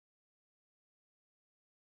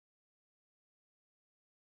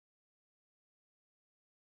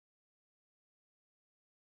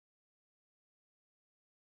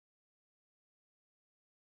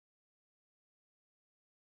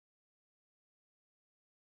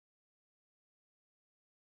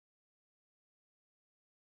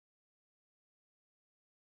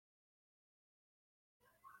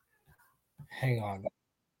Hang on.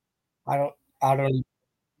 I don't. I don't.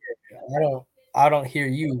 I don't. I don't hear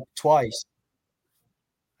you twice.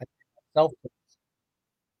 Self.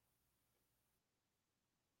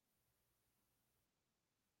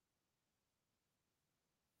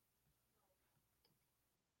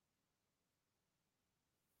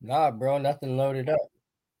 Nah, bro. Nothing loaded up.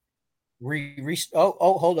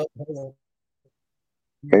 Oh, hold up. Hold on.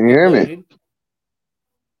 Can you It hear me? loaded.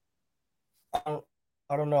 I don't.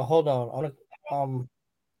 I don't know. Hold on. I'm gonna.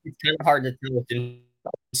 It's kind of hard to tell with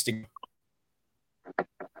Instagram.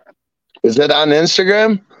 Is it on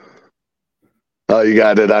Instagram? Oh, you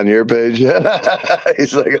got it on your page?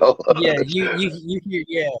 He's like, oh, Yeah. You hear.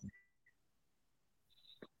 Yeah.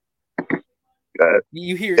 God.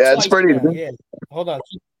 You hear it Yeah, it's twice pretty. now. Yeah. Hold on.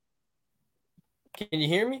 Can you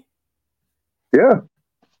hear me? Yeah.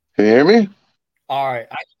 Can you hear me? All right.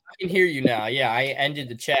 I can hear you now. Yeah. I ended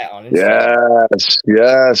the chat on Instagram. Yes.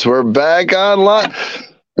 Yes. We're back online.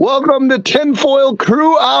 Welcome to Tinfoil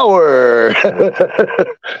Crew Hour.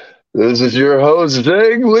 This is your host,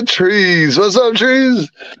 Zig with Trees. What's up, Trees?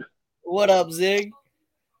 What up, Zig?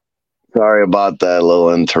 Sorry about that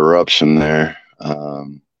little interruption there. I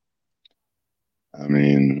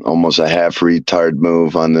mean, almost a half retard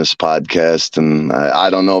move on this podcast. And I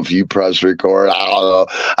don't know if you press record. I don't know.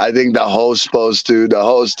 I think the host's supposed to, the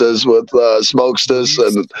hostess with smokestess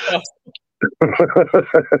and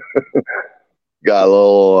got a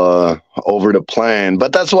little over the plan.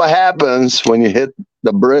 But that's what happens when you hit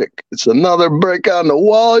the brick. It's another brick on the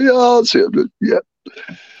wall, y'all. Yeah.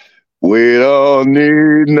 We don't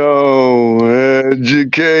need no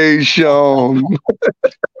education.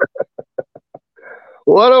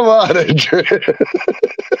 What about it?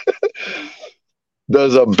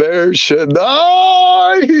 Does a bear shit?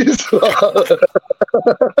 Nice.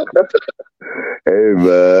 Hey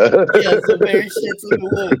man. Yeah, it's a bear shits in the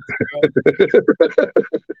woods, bro.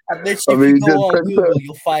 I bet you if you go on Google,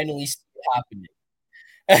 you'll finally see it happening.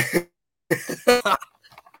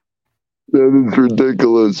 That is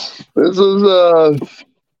ridiculous. This is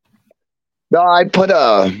no,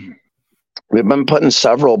 we've been putting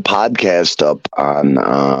several podcasts up on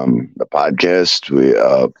the podcast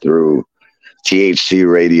through THC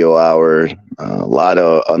Radio Hour, a lot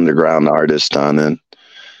of underground artists on it,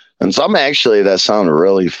 and some actually that sound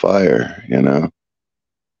really fire, you know.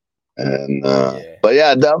 And Yeah. but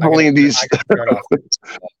yeah, definitely these.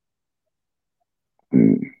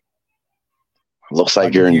 Looks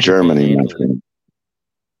like you're in Germany.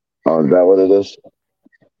 Oh, is that what it is?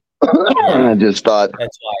 Yeah. I just thought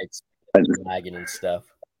that's why it's lagging and stuff.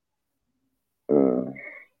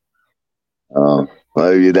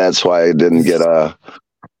 Maybe that's why I didn't get a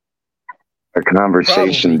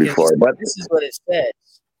conversation before. But this is what it says.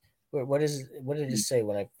 What did it say?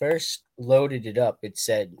 When I first loaded it up, it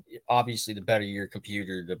said obviously the better your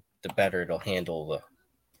computer, the better it'll handle the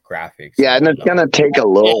graphics. Yeah, and it's gonna take a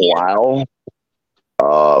little while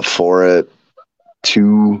for it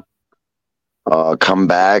to come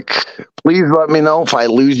back. Please let me know if I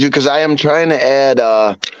lose you, because I am trying to add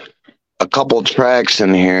a couple tracks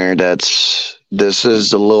in here. This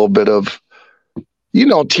is a little bit of, you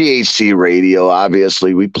know, THC radio.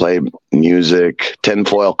 Obviously, we play music.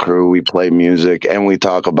 Tinfoil Crew, we play music, and we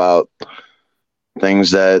talk about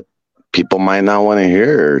things that people might not want to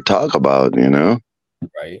hear or talk about, you know?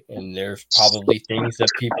 Right. And there's probably things that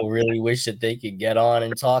people really wish that they could get on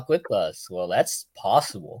and talk with us. Well, that's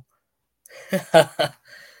possible.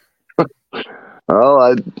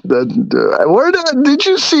 Oh, did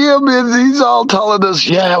you see him? He's all telling us,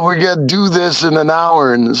 yeah, we're going to do this in an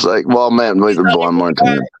hour. And it's like, well, man, wait one more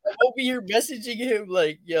time. I'm over here messaging him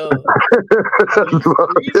like, yo.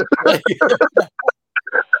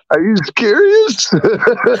 Are you serious?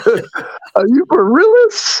 Are you for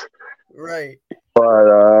realist? Right. But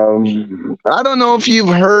I don't know if you've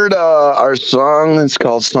heard our song. It's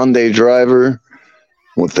called Sunday Driver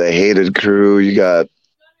with the Hated Crew. You got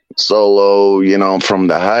Solo, you know, From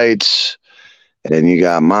the Heights, and you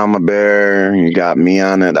got Mama Bear, you got me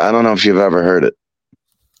on it. I don't know if you've ever heard it.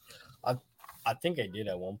 I think I did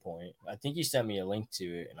at one point. I think you sent me a link to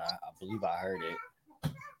it, and I believe I heard it.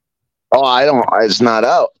 Oh, it's not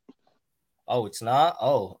out. Oh, it's not?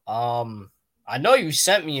 Oh, I know you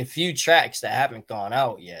sent me a few tracks that haven't gone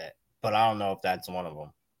out yet, but I don't know if that's one of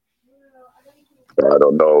them. I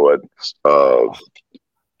don't know what.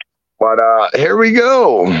 But here we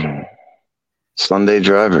go. Sunday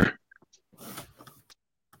Driver.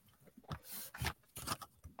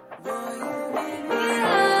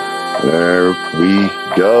 There we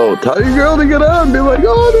go. Tell your girl to get on. Be like,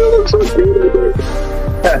 oh, that looks so cute.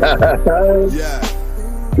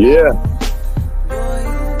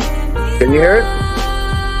 Can you hear it?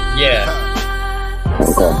 Yeah.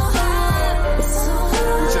 Okay.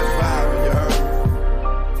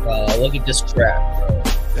 Look at this crap, bro.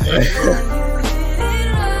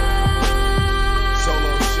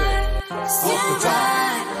 Solo shit. Off the top.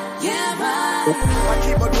 I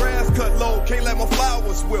keep my grass cut low, can't let my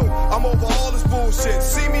flowers wilt. I'm over all this bullshit.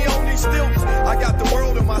 See me on these stilts. I got the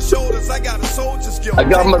world on my shoulders. I got a soldier's guilt. I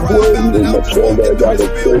got my world in my shoulder. I got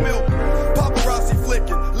it. Paparazzi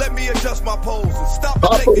flicking. Let me adjust my poses. Stop the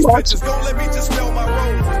take these pictures. Don't let me just smell my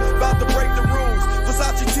roses. About to break the rules.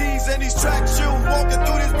 Versace tees and these track shoes. Walking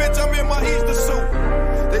through this bitch, I'm in my Easter suit.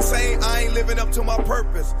 They say I ain't living up to my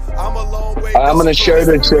purpose. I'm a long way. I'm gonna share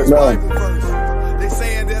this shit now. They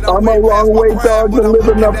saying that I'm a long way, dog, to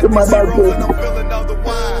living up to my purpose. I'm feeling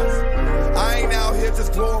otherwise. I ain't out here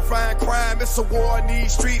just glorifying crime. It's a war in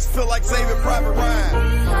these streets. Feel like saving Private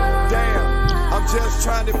Ryan. Damn, I'm just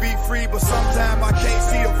trying to be free, but sometimes I can't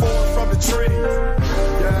see the forest from the trees.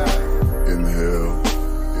 Yeah. Inhale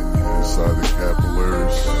inside the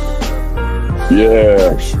capillaries.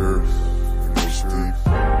 Yeah. Sure.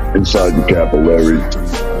 Inside the capillaries.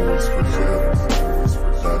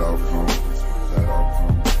 That outcome.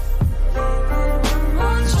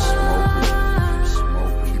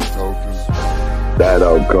 Smoke, keep toking. That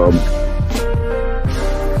outcome.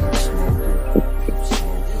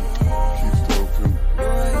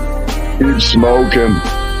 Keep smoking.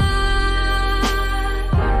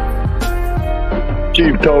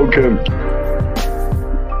 Keep toking.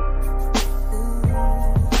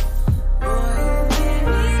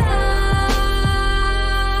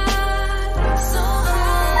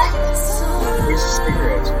 Where's the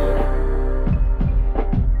cigarettes, man?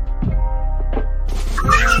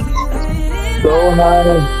 So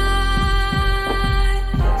high.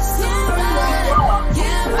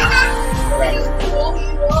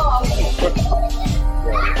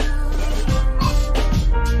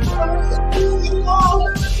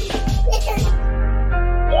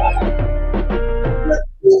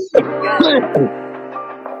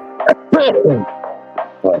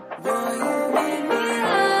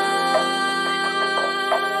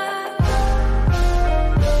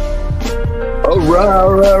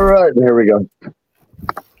 All right. Here we go.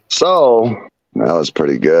 So that was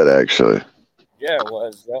pretty good, actually. Yeah, it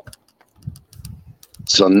was. Yeah.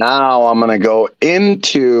 So now I'm going to go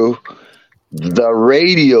into the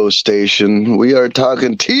radio station. We are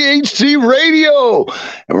talking THC radio,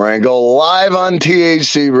 and we're going to go live on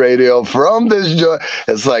THC radio from this joint.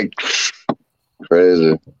 It's like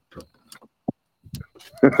crazy.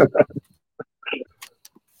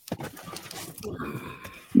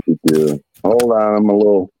 Yeah. Hold on, I'm a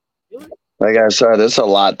little, like I said, it's a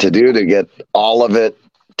lot to do to get all of it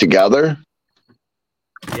together.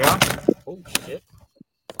 Yeah. Oh, shit.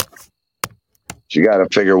 You got to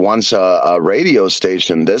figure once a radio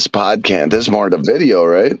station, this podcast, this is more the video,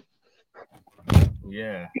 right?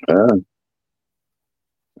 Yeah.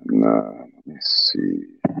 No, let me see.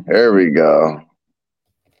 There we go.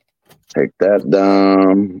 Take that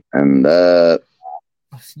down and that.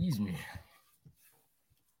 Excuse me.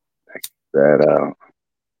 That out.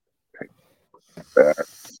 That.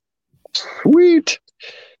 Sweet.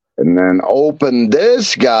 And then open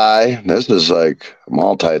this guy. This is like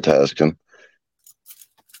multitasking.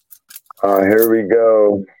 Here we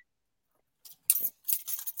go.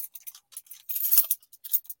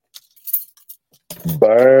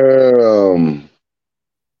 Bam.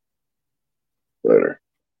 Better.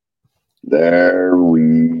 There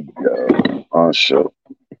we go. Awesome.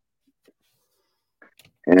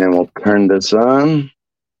 And we'll turn this on.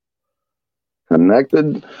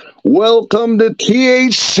 Connected. Welcome to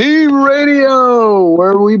THC Radio,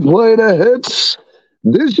 where we play the hits.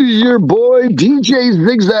 This is your boy, DJ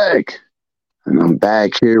Zigzag. And I'm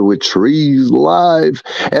back here with Trees Live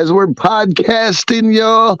as we're podcasting,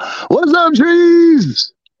 y'all. What's up,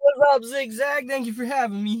 Trees? What's up, Zigzag? Thank you for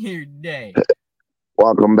having me here today.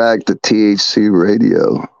 Welcome back to THC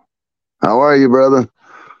Radio. How are you, brother?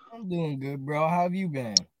 I'm doing good, bro. How have you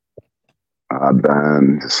been? I've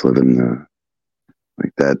been just living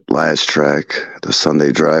like that last track, The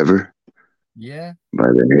Sunday Driver. Yeah. By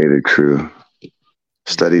the Hated Crew.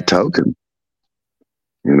 Steady token.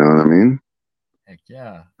 You know what I mean? Heck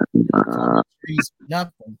yeah.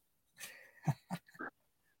 Nothing.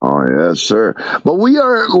 Oh, yes, sir. But we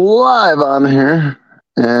are live on here,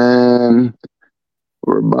 and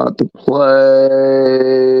we're about to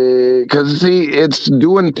play. Because, see, it's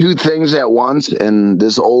doing two things at once, and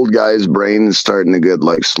this old guy's brain is starting to get,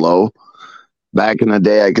 like, slow. Back in the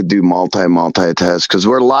day, I could do multitask because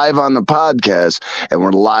we're live on the podcast and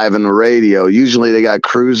we're live in the radio. Usually they got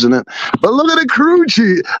crews in it, but look at the crew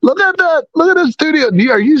sheet. Look at that. Look at the studio.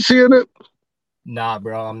 Are you seeing it? Nah,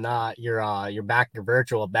 bro, I'm not. Your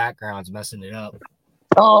virtual background's messing it up.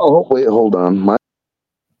 Oh, wait, hold on.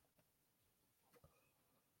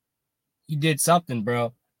 You did something,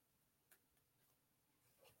 bro.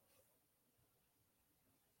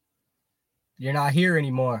 You're not here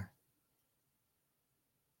anymore.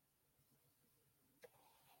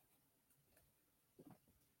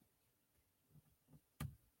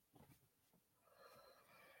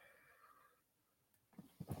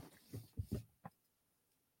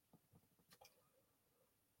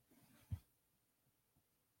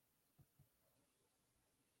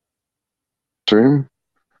 Stream.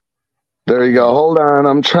 There you go. Hold on.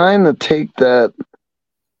 I'm trying to take that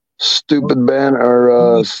stupid band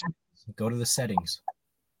or go to the settings.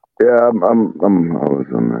 Yeah, I was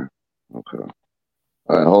in there. Okay.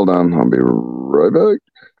 All right, hold on. I'll be right back.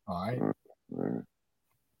 All right.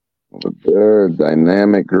 Over there,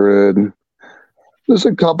 dynamic grid. There's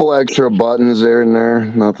a couple extra buttons there and there.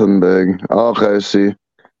 Nothing big. Okay, see.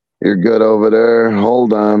 You're good over there.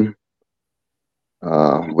 Hold on.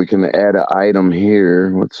 We can add an item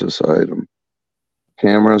here. What's this item?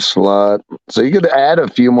 Camera slot. So you could add a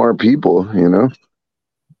few more people, you know?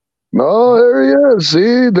 Oh, there he is.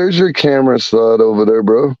 See, there's your camera slot over there,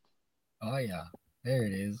 bro. Oh, yeah. There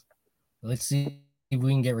it is. Let's see if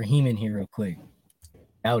we can get Raheem in here real quick.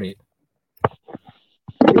 Doubt it.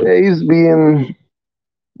 Yeah, he's being,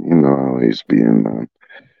 you know, he's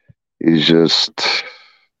just,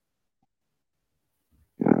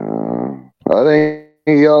 I think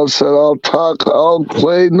he all said, I'll talk, I'll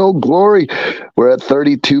play, no glory. We're at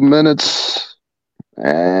 32 minutes.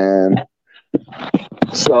 And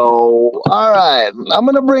so, all right, I'm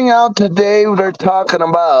going to bring out today what they're talking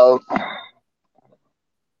about.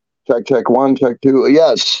 Check 1, check 2.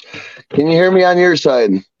 Yes. Can you hear me on your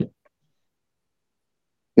side?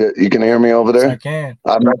 You can hear me over there? Yes,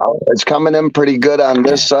 I can. It's coming in pretty good on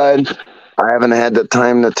this side. I haven't had the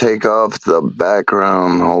time to take off the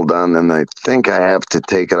background. Hold on. And I think I have to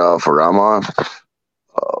take it off or I'm off.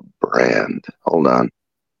 Brand. Hold on.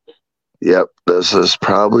 Yep. This is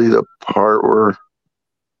probably the part where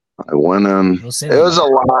I went in. It was a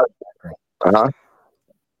lot. Uh-huh.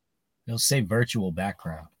 It'll say virtual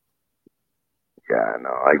background. Yeah,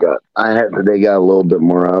 no, they got a little bit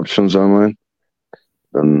more options on mine.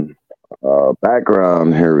 Then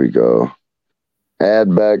background, here we go.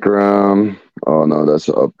 Add background. Oh no, that's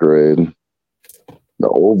an upgrade. The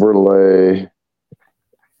overlay.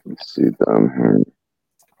 Let's see down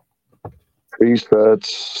here. Presets,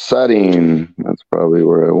 setting. That's probably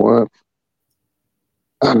where I want.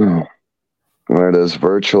 Where it is,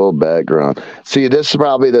 virtual background. See, this is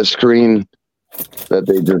probably the screen that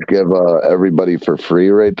they just give everybody for free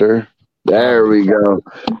right there. There we go.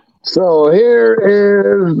 So here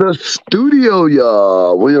is the studio,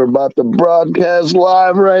 y'all. We are about to broadcast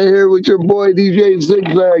live right here with your boy DJ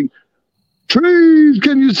Zigzag. Trees,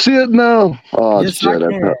 can you see it now? Oh, yes, shit.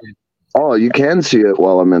 Oh, you can see it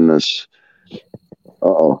while I'm in this.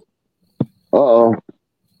 Uh-oh.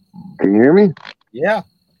 Can you hear me? Yeah.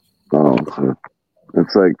 Oh,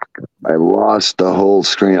 it's like I lost the whole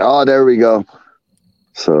screen. Oh, there we go.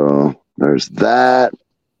 So there's that.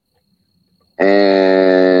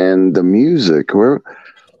 And the music.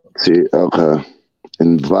 See, okay.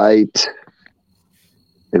 Invite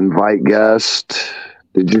guest.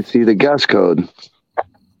 Did you see the guest code?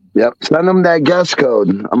 Yep. Send them that guest code.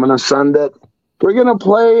 I'm gonna send it. We're gonna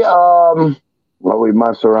play while we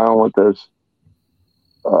mess around with this.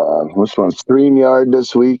 Which one? StreamYard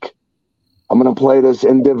this week. I'm gonna play this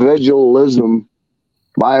Individualism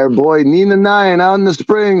by our boy Nina 9 out in the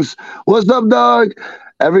Springs. What's up, dog?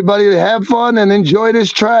 Everybody have fun and enjoy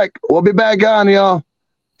this track. We'll be back on, y'all.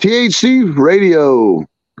 THC Radio.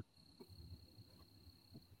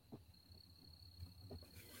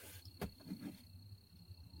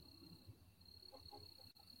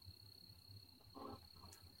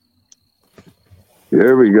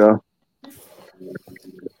 Here we go.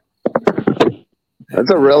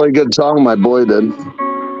 That's a really good song my boy did.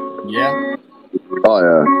 Yeah? Oh,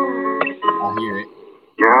 yeah. I'll hear it.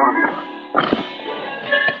 Yeah.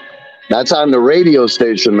 That's on the radio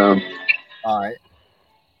station now. All right.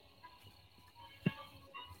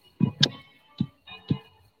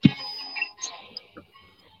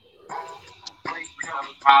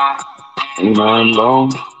 My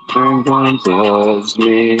long one tells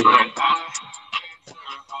me.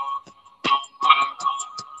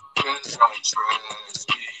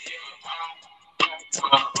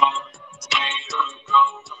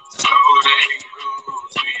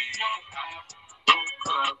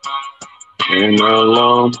 and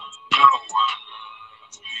alone.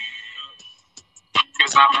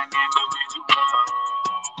 Cause I'm an individual.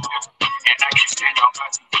 And I can stand on my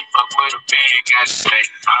feet, fuck with a big ass state.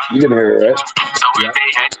 You can hear it, right? So if they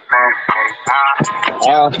hate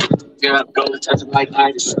yeah, go to touch them like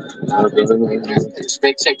ice.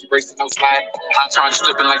 Big safety bracelet, no slide. I'm trying to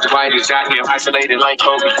slipping like the whitest. Out here, isolated like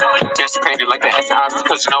Kobe. Anticipated like the SIs,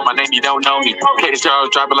 because you know my name, you don't know me. Hit his jaws,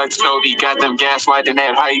 driving like the Cody. Got them gaslighting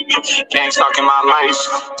that hype. Gang stalking my life.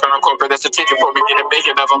 Turn on corporate, that's a ticket for me. Get a big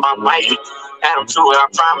enough of my mic. Add them to it, I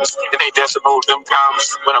promise. It ain't decibels, them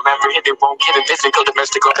commas. When I'm apprehended, won't get a physical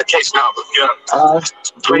domestic on the case number. Yeah.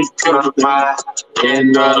 Break to my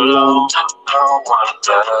end alone. No one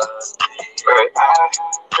does. But I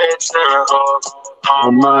picture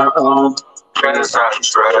on my own. Cause I'm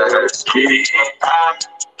stressed. I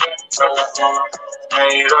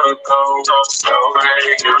made a goal, so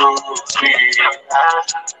they use me. I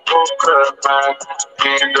woke up my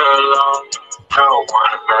end alone. No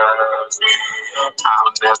one loves me.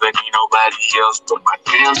 I'll never need nobody else but my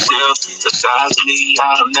damn self. Besides me,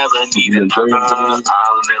 I'll never need another.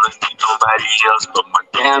 I'll never need nobody else but my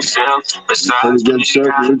damn self. Besides me,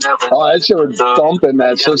 I'll never. Oh, that shit was thumping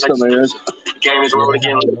that system, man. Game is over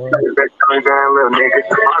again.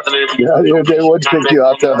 Yeah, they would kick you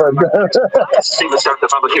out there. See the stuff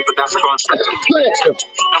if I would keep it, that's a contract.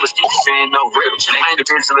 I was keep saying no ribs. I ain't a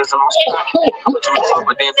business on spot.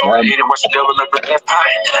 But then for it, watch the devil up with that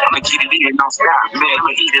pie. I'm gonna get it in, don't stop. Man, I'm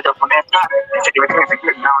gonna eat it up on that pot. Take it back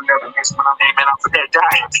and I'll never miss when I'm aiming off of that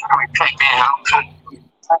diet. I'm a pack, man.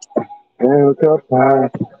 Woke up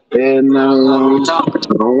high and alone.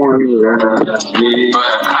 No one loves me.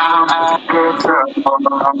 But I'm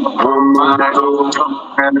on my own.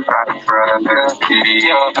 And if I try to be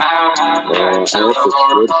your power, so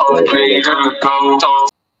way to go.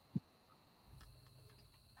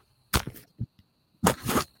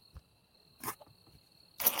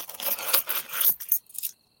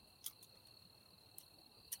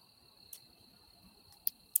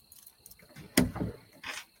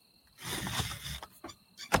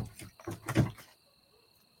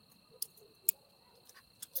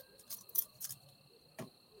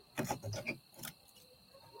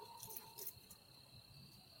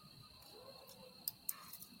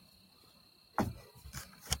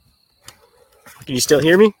 Can you still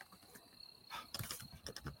hear me?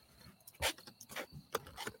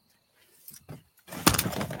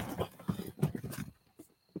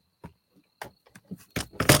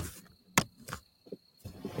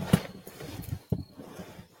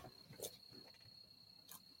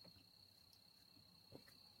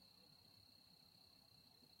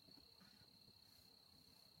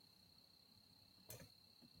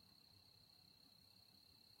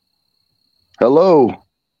 Hello.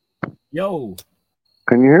 Yo.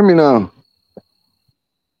 Can you hear me now?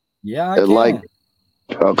 Yeah, I can.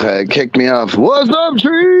 Okay, kick me off. What's up,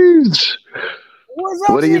 trees? What's up,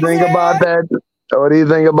 What do you think about that? What do you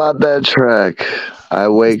think about that track? I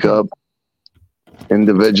wake up.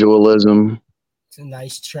 Individualism. It's a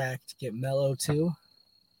nice track to get mellow to.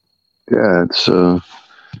 Yeah, it's a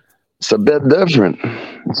bit different.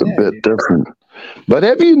 It's a bit different. But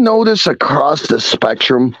have you noticed across the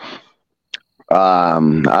spectrum? I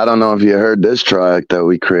don't know if you heard this track that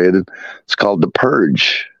we created. It's called The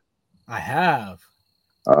Purge. I have.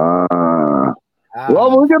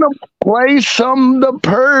 Well, we're going to play some The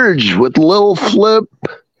Purge with Lil Flip.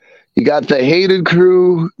 You got the Hated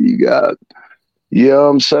Crew. You got, you know what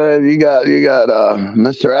I'm saying? You got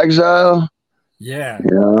Mr. Exile. Yeah.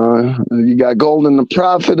 You got Golden the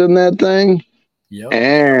Prophet in that thing. Yep.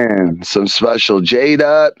 And some special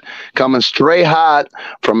J-Dot coming straight hot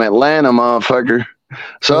from Atlanta, motherfucker.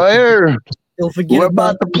 So here, we're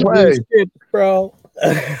about to play. Shit, bro.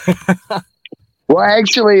 Well,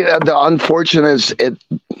 actually, the unfortunate is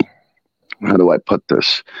how do I put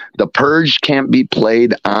this? The Purge can't be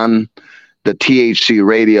played on the THC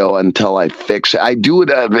radio until I fix it. I do it.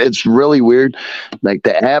 It's really weird. Like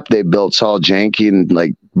the app they built's all janky and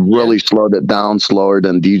like really slowed it down, slower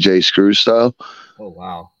than DJ Screw style. Oh,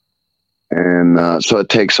 wow. And so it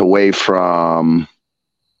takes away from.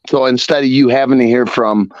 So instead of you having to hear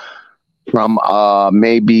from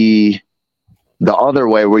maybe the other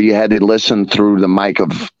way where you had to listen through the mic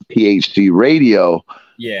of THC radio.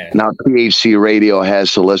 Yeah. Now THC radio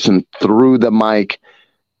has to listen through the mic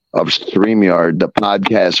of StreamYard, the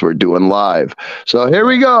podcast we're doing live. So here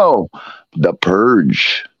we go. The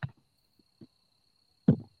Purge.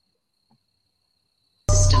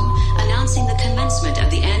 Announcing the commencement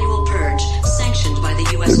of the annual purge sanctioned by the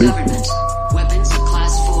U.S. government. Weapons of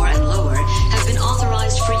class 4 and lower have been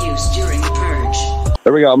authorized for use during the purge.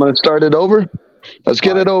 There we go. I'm going to start it over. Let's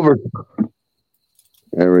get it over.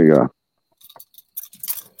 There we go.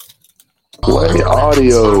 Play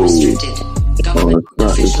audio. Government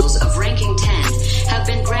officials of ranking 10 have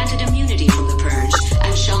been granted immunity from the purge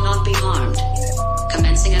and shall not be harmed.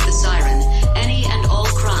 Commencing at the siren, any and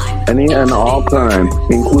all crime,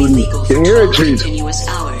 including can hear it, continuous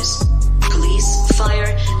hours. Police,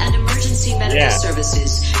 fire, and emergency medical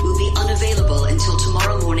services will be unavailable until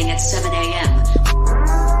tomorrow morning at 7 a.m.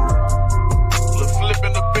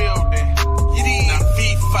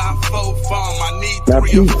 Now, I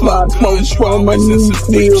need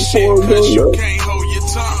 3 or 4 guns. You can't hold your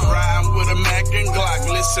tongue. Riding with a Mac and Glock,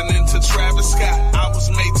 listening to Travis Scott. I was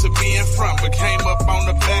made to be in front, but came up on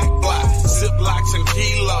the back block. Ziplocks and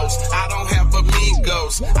kilos. I don't have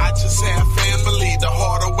amigos. I just have family. The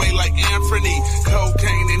harder way like Anthony.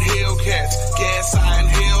 Cocaine and Hellcats. Gas I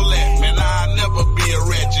inhale that. Man, I'll never be a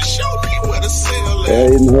rat. Just show me where to sell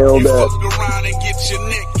at. Inhale that. Fuck around and get your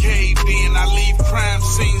neck caved in. I leave crime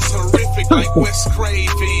scenes horrific like Wes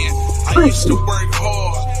Craven. I used to work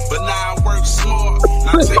hard, but now I work smart.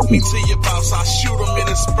 Now take me to your boss, I'll shoot him in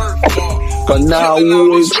his birthmark. But now I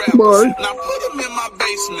work smart. Now put him in my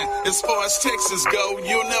basement. As far as Texas go,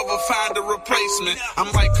 you'll never find a replacement.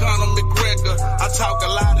 I'm like Conor McGregor, I talk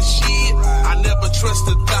a lot of shit. I never trust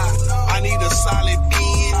a thought. I need a solid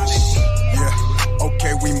bitch. Yeah,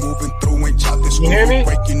 okay, we moving through and chop this. You hear me?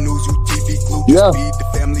 Breaking news, you TV glue. Yeah. Speed, the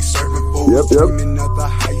family serving food. Yep. The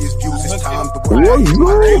highest views. It's time to Whoa,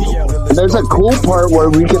 and there's a cool part where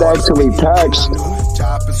we could actually text.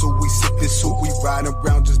 Chopping, so we sip this soup. We ride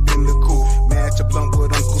around, just been the cool. Match a blunt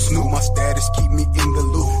with Uncle Snoop. My status keep me in the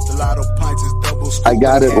loop. The lotto pints is double. I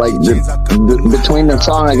got it like between the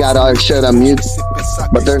song. I got all shit on mute,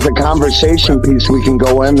 but there's a conversation piece we can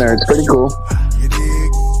go in there. It's pretty cool. You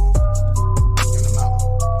dig?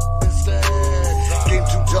 Game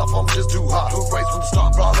too tough, I'm just too hot. Who race from the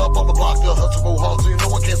start, brought up on the block. The hustle go hard, so you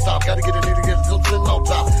know I can't stop. Gotta get it, need to get it till it's on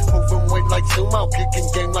top. Moving weight like sumo, kicking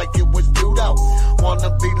game like it was judo.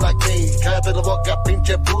 Wanna be like me, capital what got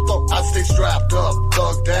pinche puto. I stay strapped up,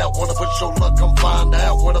 thugged out. Wanna push your luck, come find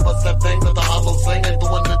out. One of us that thing that the hollow sing ain't the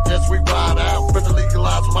one that test, we ride out. Better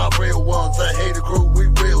legalize my real ones. I hate a crew, we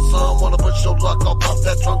real son. Wanna push your luck, I'll pop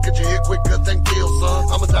that trunk, get you here quicker than kill, son.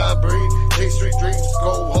 I'm a dying breed, chase street dreams,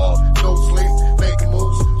 go hard, no sleep, making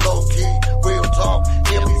moves, low key, real talk.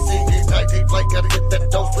 MBC, get tight, deep, like gotta get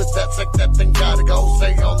that dose, split that sick, that thing gotta go.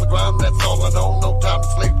 Stay on the ground, that's all I know. No time to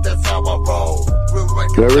sleep, that's how I roll.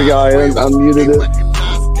 There we go. I unmuted it.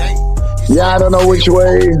 Yeah, I don't know which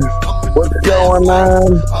way. What's going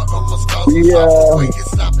on? Yeah,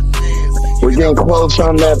 we're getting close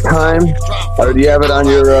on that time. Or do you have it on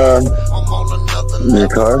your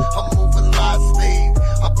car?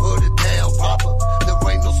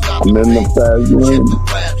 I'm in the fast lane.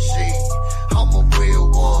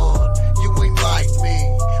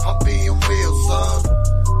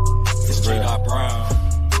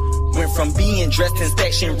 From being dressed in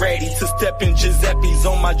section ready to stepping Giuseppe's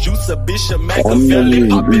on my juice, a Bishop Machiavelli.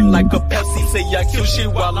 Popping like a Pepsi, say I kill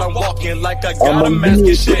shit while I'm walking like I got a mask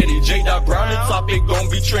and shady. J. Brown and topic gon'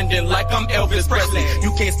 be trending like I'm Elvis Presley.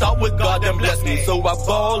 You can't stop with God and bless me. So I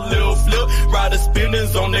ball, little flip, rider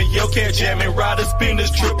spinners on the Yellcat jamming, rider spinners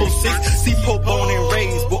 666, see Popone and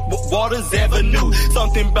Rays, Waters Avenue.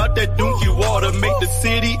 Something about that donkey water make the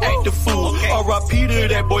city act the fool. R.I.P. to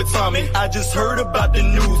that boy Tommy, I just heard about the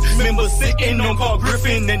news. Remember sitting on Paul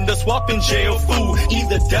Griffin in the swapping jail food.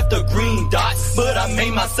 Either death or green dots, but I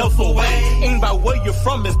made myself away. Ain't about where you're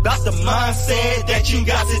from, it's about the mindset that you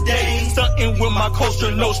got today. Something with my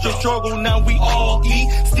culture, no struggle, now we all eat.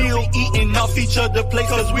 Still eating off each other place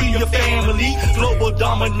cause we your family. Global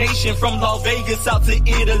domination from Las Vegas out to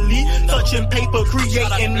Italy. Touching paper,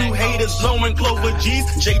 creating new haters, blowing Clover G's.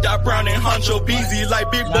 J. Brown and Honcho Beezy like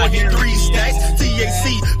Big Boy hit 3 stacks.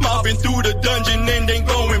 THC mobbing through the dungeon and then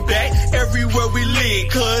going back. Everywhere we live,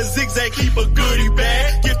 cause Zigzag keep a goodie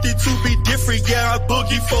bag. Gifted to be different, yeah, I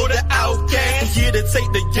boogie for the outcast. I'm here to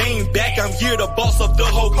take the game back, I'm here to boss up the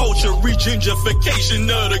whole culture. Regentrification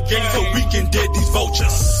of the game so we can dead these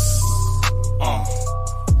vultures.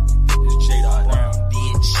 It's J. Brown,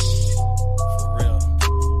 bitch. For real.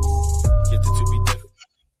 Gifted to be different.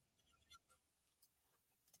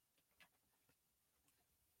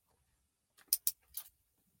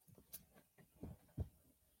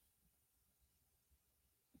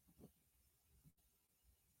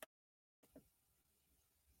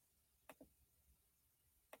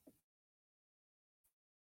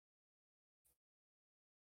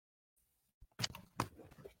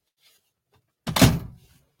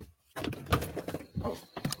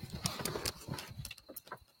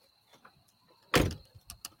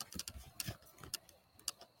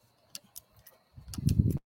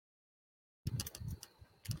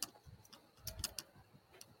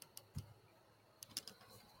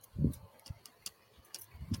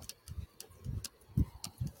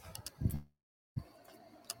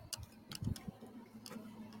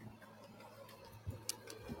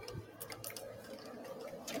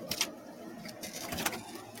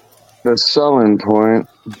 the selling point.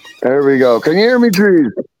 There we go. Can you hear me,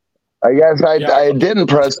 Trees? I guess I didn't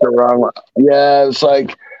press the wrong one. Yeah, it's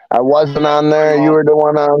like I wasn't on there. You were the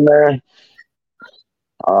one on there.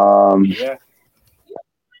 Yeah.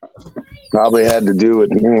 Probably had to do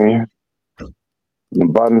with me. The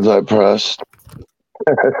buttons I pressed.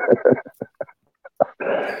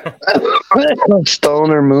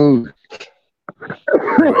 Stoner move.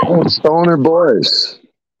 Stoner boys.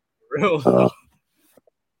 Real. I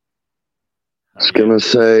was gonna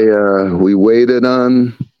say we waited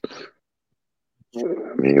on.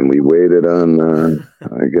 We waited on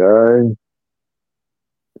a guy.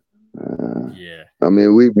 Yeah.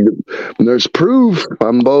 There's proof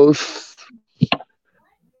on both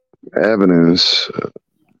avenues.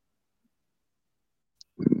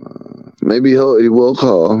 Maybe he will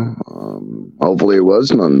call. Hopefully it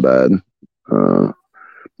was none bad.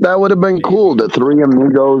 That would have been cool. The three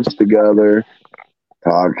amigos together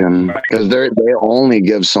talking, because they only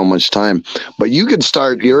give so much time. But you could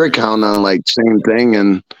start your account on like same thing,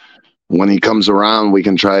 and when he comes around, we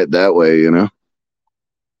can try it that way. You know.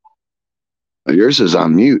 Yours is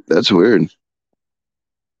on mute. That's weird.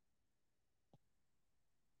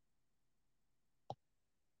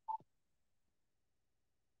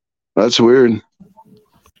 That's weird.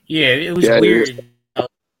 Yeah, it was weird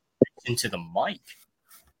into the mic.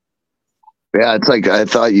 Yeah, it's like I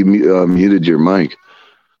thought you muted your mic.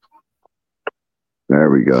 There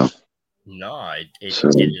we go. No, it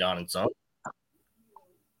did it on its own.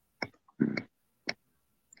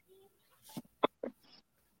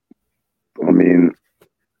 I mean,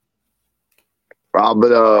 but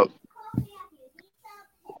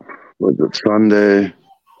was it Sunday?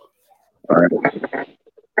 All right.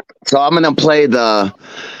 So I'm gonna play the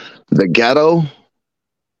Ghetto.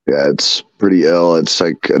 Yeah, it's pretty ill. It's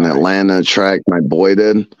like an Atlanta track my boy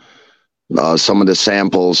did. Some of the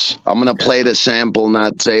samples. I'm gonna play the sample,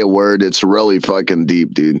 not say a word. It's really fucking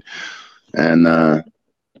deep, dude. And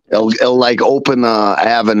it'll like open the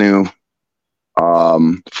avenue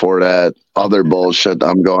for that other bullshit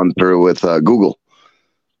I'm going through with Google.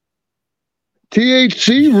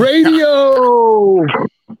 THC Radio.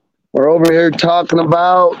 We're over here talking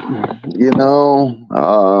about,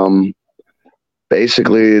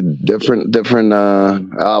 basically different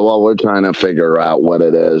well, we're trying to figure out what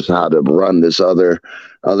it is, how to run this other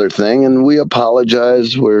thing, and we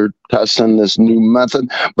apologize. We're testing this new method,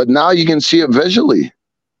 but now you can see it visually.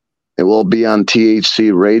 It will be on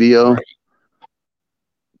THC Radio.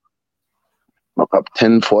 Look up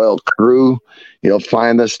Tinfoil Crew. You'll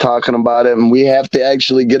find us talking about it, and we have to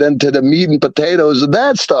actually get into the meat and potatoes of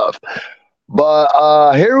that stuff. But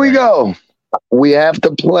here we go. We have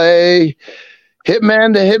to play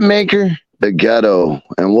Hitman the Hitmaker, the Ghetto,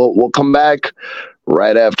 and we'll come back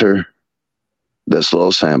right after this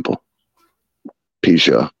little sample. Peace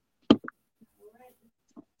out.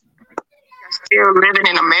 Still living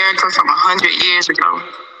in America from 100 years ago.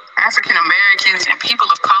 African Americans and people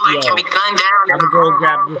of color can be gunned down in their own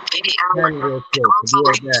home any hour.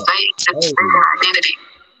 States and mistaken identity.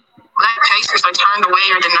 Black patients are turned away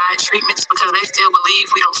or denied treatments because they still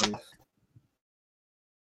believe we don't.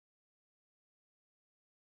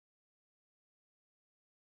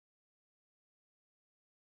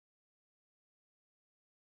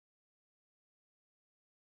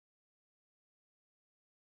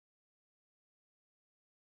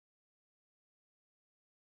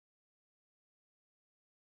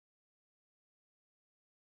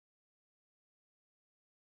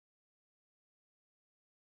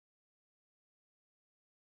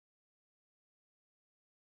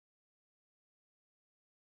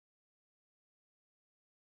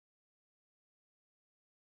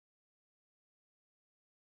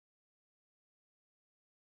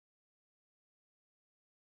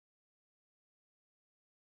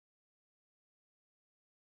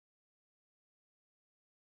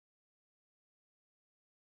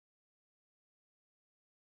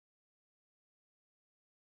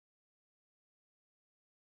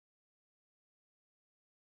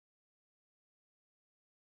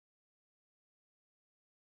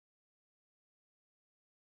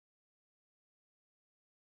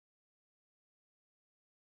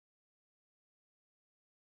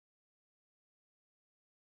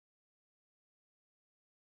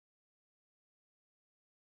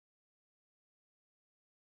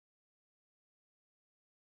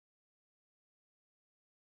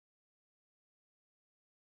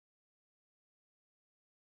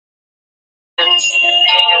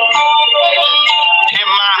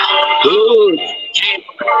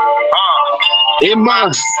 In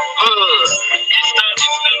my hood.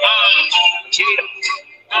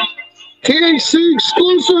 THC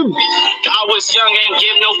exclusive. I was young, ain't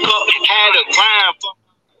give no fuck, had a grind.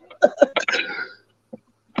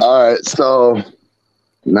 All right, so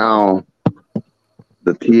now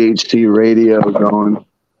the THC radio going.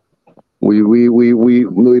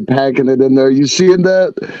 We packing it in there. You seeing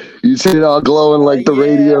that? You see it all glowing like the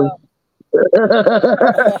radio?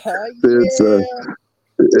 It's all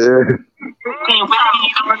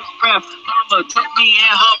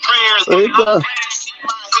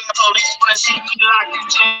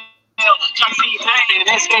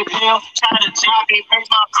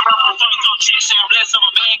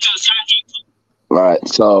right,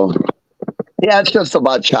 so yeah, it's just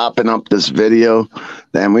about chopping up this video.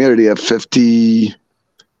 Damn, we already have 50,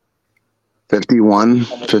 51,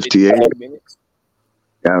 58.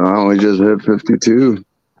 Yeah, no, we just hit 52.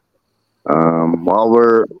 While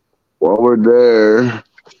we're there,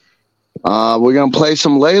 we're gonna play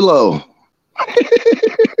some Lalo.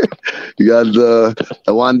 You got the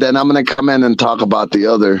one. Then I'm gonna come in and talk about the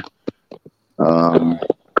other. And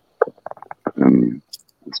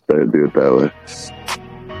let's better do it that way.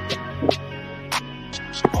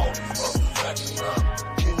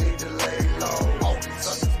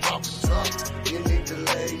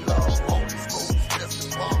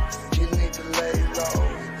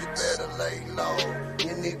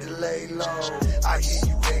 I hear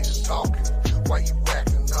you niggas talking. Why you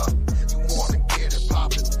acting up? You wanna get it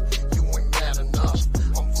poppin'? You ain't mad enough.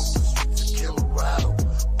 I'm from the streets of Colorado,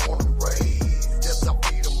 born and raised. Yes, I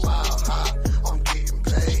beat a mile high. I'm getting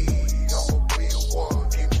paid. I'm a real one.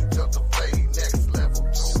 Can't you just a fade? Next level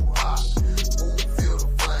too hot. Ooh, feel the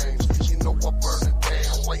flames. You know I burn it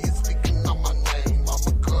down. Why you speaking on my name? I'm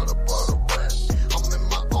a gutter butter rat. I'm in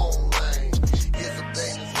my own lane. Here's the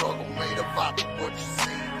thing, the struggle made a vibe of what you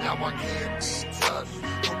see. Now I can't be touched.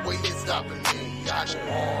 The way you're stopping me, I go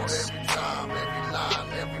hard every time, every line,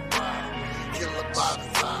 every rhyme. Killer by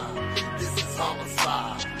design. This is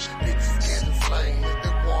homicide. Bitches getting slain if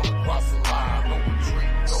they wanna cross the line. No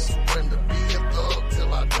retreat, no surrender. Be a thug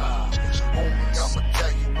till I die. Homie, I'ma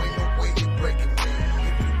tell you, ain't no way you breaking me.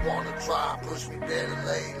 If you wanna try, push me, better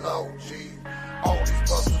lay low, G. All these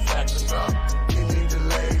busters acting up. You need to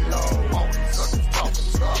lay low. All these suckers talking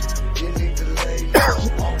tough. You need to lay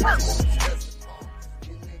low. All these moves testing pumps.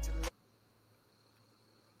 You need to lay.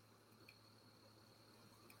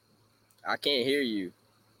 I can't hear you.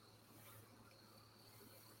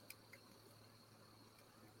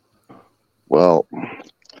 Well,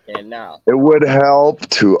 And now, it would help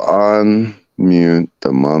to unmute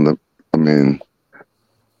the mother. I mean,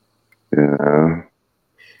 yeah.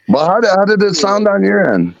 But how did it sound on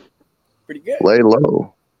your end? pretty good. Lay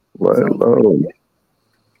low. Lay low.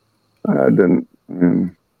 I didn't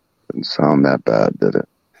sound that bad, did it?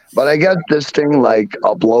 But I guess this thing like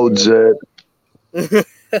uploads it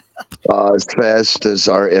as fast as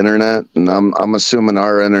our internet, and I'm assuming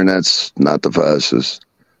our internet's not the fastest.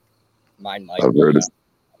 Mine might I've be. heard it.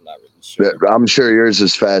 I'm not really sure. I'm sure yours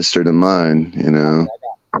is faster than mine. You know.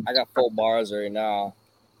 I got full bars right now.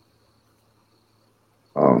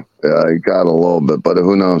 Oh yeah, I got a little bit, but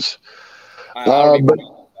who knows? I don't even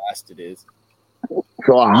know how fast it is.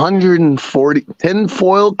 So 140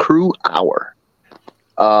 tinfoil crew hour.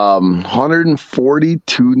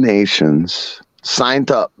 142 nations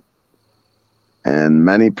signed up, and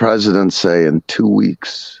many presidents say in 2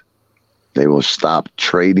 weeks they will stop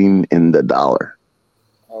trading in the dollar.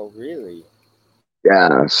 Oh, really?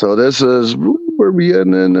 Yeah. So this is where we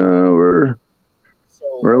getting in. We're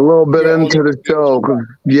a little bit into the show.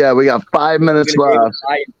 Yeah, we got 5 minutes left.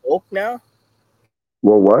 Buy in bulk now?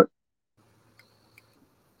 Well, what?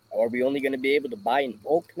 Are we only going to be able to buy in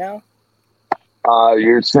bulk now?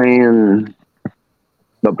 You're saying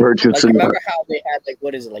the purchase. Like, remember how they had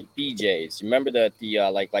what is it, like BJ's? Remember the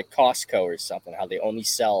like Costco or something? How they only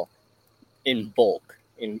sell in bulk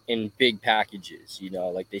in big packages? You know,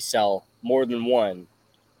 like they sell more than one.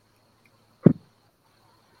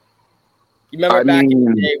 You remember back in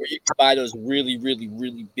the day where you could buy those really, really,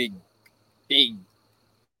 really big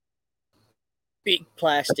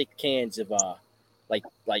plastic cans of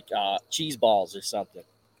like cheese balls or something,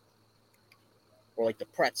 or like the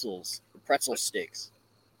pretzel sticks.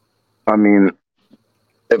 I mean,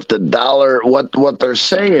 if the dollar, what they're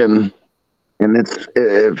saying, and it's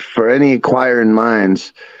for any inquiring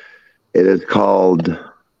minds, it is called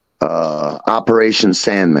Operation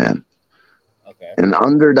Sandman. Okay. And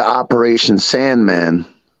under the Operation Sandman,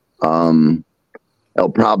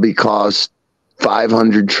 it'll probably cost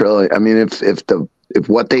 500 trillion. I mean, if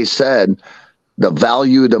what they said, the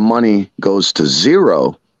value of the money goes to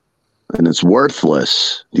zero and it's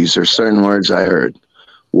worthless. These are certain words I heard.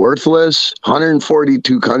 worthless.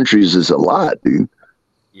 142 countries is a lot, dude.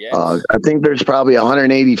 Yes. I think there's probably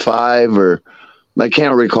 185, or I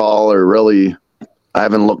can't recall, or really, I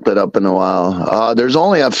haven't looked it up in a while. There's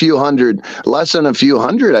only a few hundred, less than a few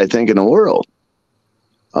hundred, I think, in the world.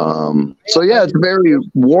 So yeah, it's very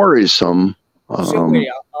worrisome. So wait,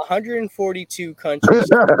 142 countries.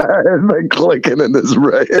 It's like clicking in this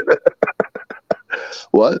brain.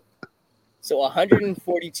 What? So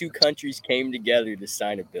 142 countries came together to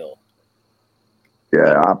sign a bill.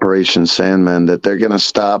 Yeah, Operation Sandman, that they're going to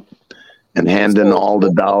stop and hand in all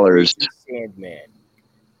the dollars. Sandman.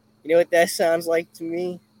 You know what that sounds like to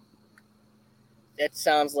me? That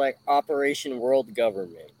sounds like Operation World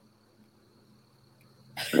Government.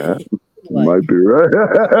 Yeah, might be right.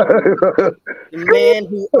 The man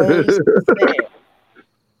who owns the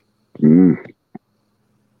sand.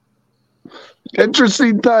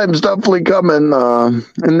 Interesting times definitely coming.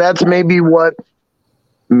 And that's maybe what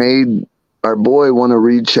made our boy want to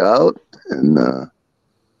reach out. And I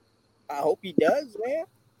hope he does, man.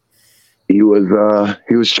 He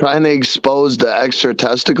was trying to expose the extra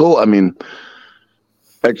testicle. I mean,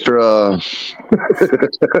 extra.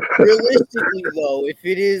 Realistically, though, if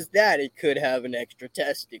it is that, it could have an extra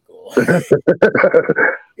testicle.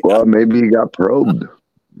 Well, maybe he got probed. I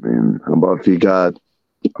mean, how about if he got?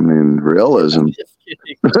 I mean, realism. Just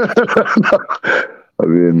kidding. I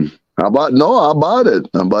mean, how about it?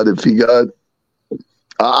 How about if he got?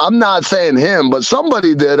 I'm not saying him, but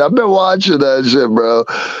somebody did. I've been watching that shit, bro.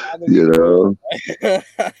 You know.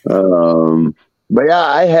 But yeah,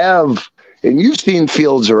 I have, and you've seen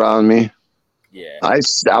fields around me. Yeah.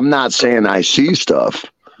 I'm not saying I see stuff.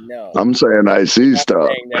 No. I'm saying I see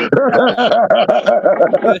stuff.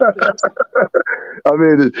 I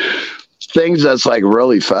mean, things that's like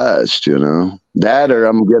really fast, you know. That or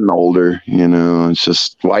I'm getting older, you know. It's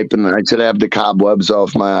just wiping. I should have the cobwebs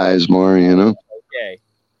off my eyes more, you know.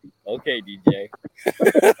 Okay, DJ.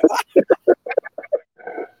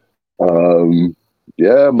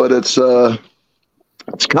 Yeah, but it's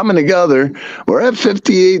coming together. We're at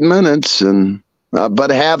 58 minutes, and but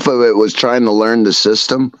half of it was trying to learn the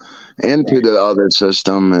system into the other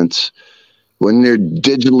system. It's when you're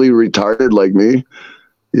digitally retarded like me,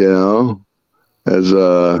 you know, as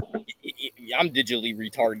I'm digitally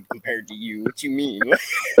retarded compared to you. What you mean?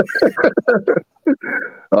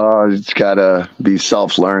 It's gotta be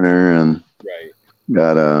self-learner, and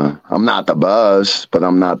I'm not the best, but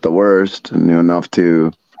I'm not the worst, and new enough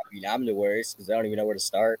to. I mean, I'm the worst because I don't even know where to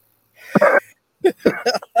start.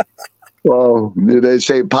 Well, they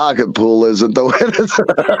say pocket pool isn't the way.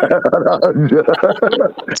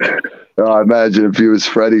 I imagine if he was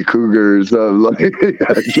Freddy Krueger or something like.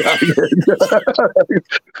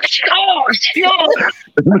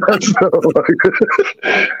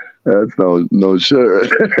 That's no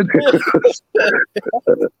shit.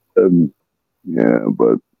 Yeah,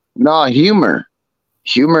 but no humor.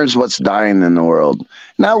 Humor is what's dying in the world.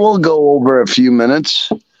 Now we'll go over a few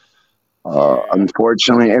minutes.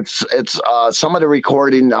 Unfortunately, it's some of the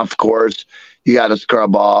recording, of course, you got to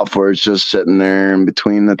scrub off, where it's just sitting there in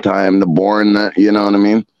between the time, the boring, you know what I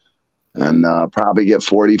mean? And probably get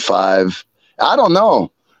 45. I don't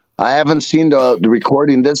know. I haven't seen the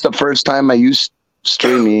recording. This is the first time I used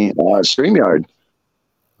StreamYard.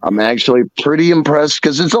 I'm actually pretty impressed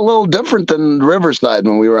because it's a little different than Riverside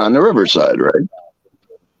when we were on the Riverside, right?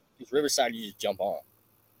 Because Riverside, you just jump on.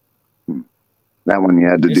 That one you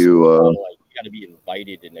had to do. You got to be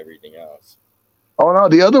invited and everything else. Oh no,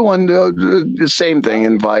 the other one, the same thing.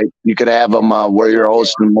 Invite. You could have them where you're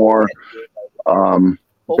hosting more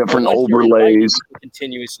different overlays.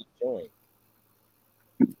 Continuously join.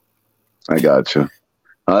 I got you.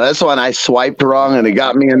 That's when I swiped wrong, and it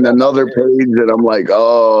got me in another page, and I'm like,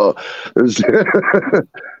 oh.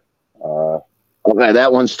 Okay,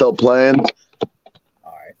 that one's still playing.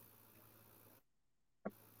 All right.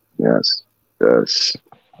 Yes. Yes.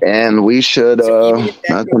 And we should,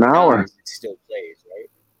 that's an hour. It still plays, right?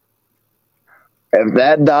 If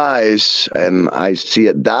that dies and I see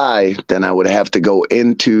it die, then I would have to go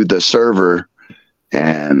into the server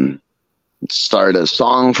and start a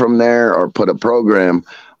song from there, or put a program,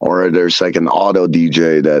 or there's like an auto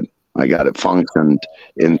DJ that I got it functioned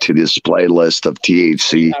into this playlist of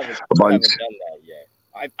THC. I haven't done that yet.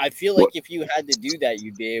 I feel like if you had to do that,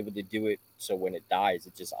 you'd be able to do it so when it dies,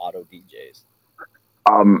 it just auto DJs.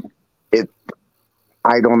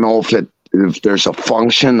 I don't know if there's a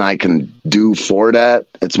function I can do for that.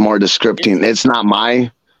 It's more the scripting. It's not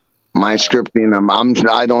my scripting.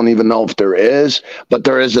 I don't even know if there is, but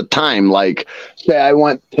there is a time. Like, say I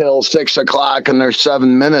went till 6:00 and there's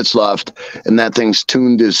 7 minutes left, and that thing's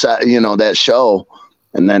tuned to set, you know, that show.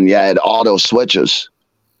 And then it auto switches,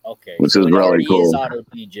 Okay, which so is it really already is cool. auto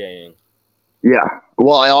DJing. Yeah.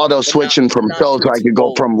 Well, I auto switching from not shows, so I could go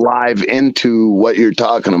full. from live into what you're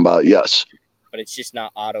talking about. Yes. But it's just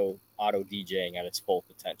not auto DJing at its full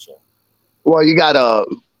potential. Well, you gotta.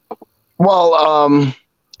 Well,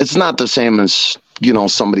 it's not the same as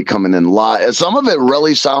somebody coming in live. Some of it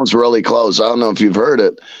really sounds really close. I don't know if you've heard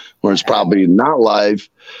it, where it's probably not live,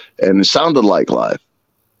 and it sounded like live.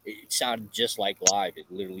 It sounded just like live. It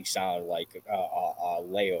literally sounded like a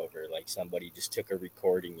layover, like somebody just took a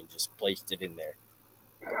recording and just placed it in there.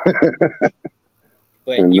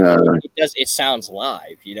 But And, it sounds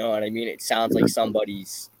live. You know what I mean? It sounds like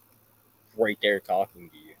somebody's right there talking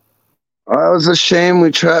to you. It was a shame.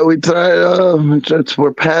 We tried.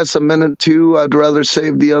 We're past a minute two. I'd rather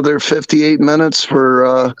save the other 58 minutes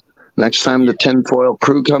for next time the tinfoil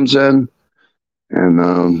crew comes in.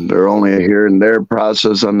 And they're only here in their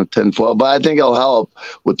process on the tinfoil. But I think it'll help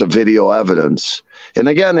with the video evidence. And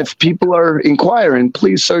again, if people are inquiring,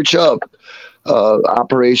 please search up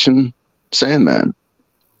Operation Sandman.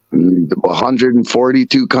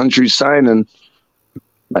 142 countries signing.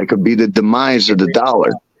 That could be the demise of the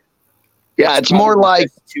dollar. Yeah, it's more like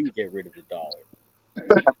to get rid of the dollar.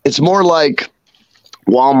 It's more like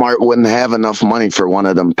Walmart wouldn't have enough money for one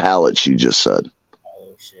of them pallets you just said.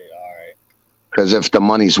 Oh shit! All right. Because if the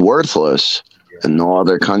money's worthless, and no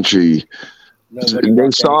other country,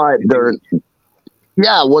 they saw it.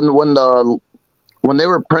 When they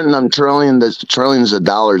were printing them trillions of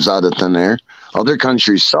dollars out of thin air, other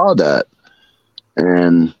countries saw that,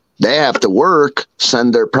 and they have to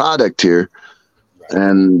send their product here.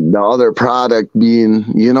 And the other product being,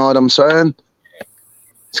 you know what I'm saying?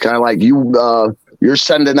 It's kind of like you're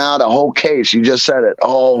sending out a whole case. You just said it.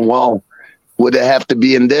 Oh, well, would it have to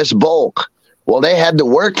be in this bulk? Well, they had to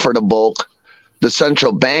work for the bulk. The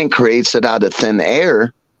central bank creates it out of thin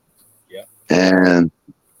air. Yeah. And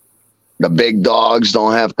the big dogs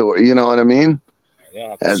don't have to, you know what I mean?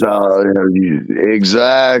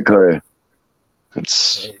 Exactly.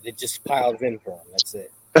 It just piles in for them. That's it.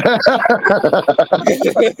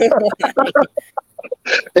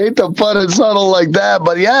 Hate to put it subtle like that,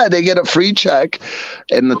 but yeah, they get a free check,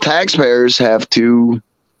 and the taxpayers have to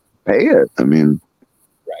pay it. I mean,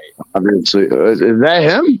 right? Obviously, is that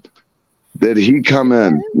him? Did he come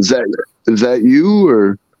in? Is that you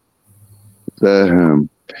or is that him?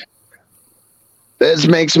 This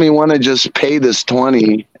makes me want to just pay this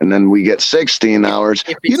 20, and then we get 16 hours.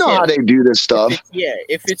 You know how they do this stuff.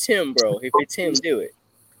 If it's him, bro. If it's him, do it.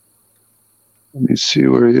 Let me see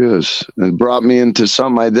where he is. It brought me into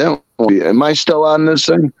something I didn't want to be. Am I still on this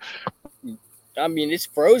thing? I mean, it's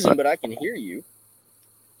frozen, but I can hear you.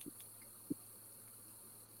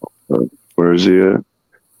 Where is he at?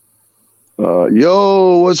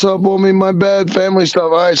 Yo, what's up, homie? My bad, family stuff.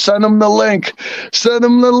 All right, send him the link. Send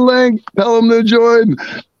him the link. Tell him to join.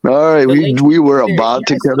 All right, we were about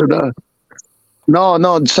to get it up. No,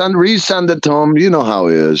 resend it to him. You know how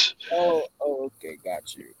he is. Oh, okay,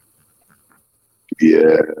 got you.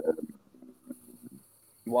 Yeah.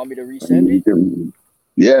 You want me to resend it?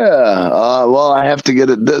 Yeah. Well, I have to get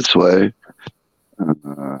it this way.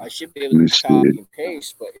 I should be able to copy and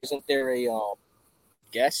paste, but isn't there a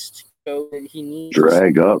guest code that he needs?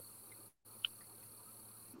 Drag up.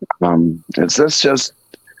 Is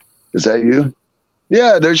that you?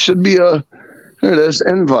 Yeah, there should be there it is,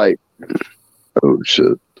 invite. Oh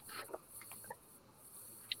shit.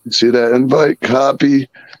 You see that invite? Copy.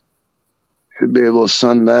 Should be able to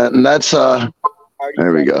send that. And that's there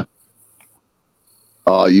we go.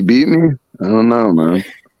 Oh, you beat me? I don't know, man.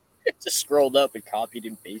 Just scrolled up and copied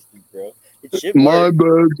and pasted, bro. It should My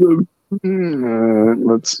work. bad.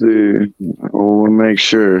 Let's see. We'll make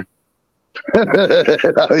sure.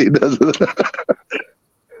 He does it.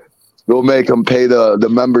 We'll make him pay the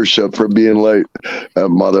membership for being late. That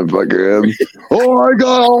motherfucker. Oh, I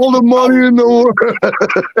got all the money in the world.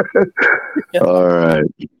 All right.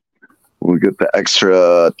 We'll get the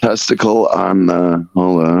extra testicle on.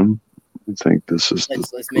 Hold on. I think this is.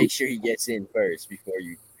 Let's make sure he gets in first before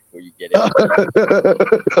you get in.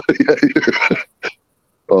 Yeah,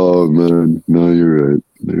 oh man, no, you're right.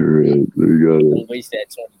 You're right. You got it. Don't waste that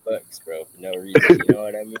 $20, bro, for no reason. You know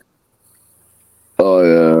what I mean? Oh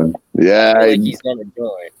yeah. I feel like he's gonna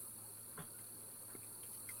join.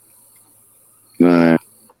 All right.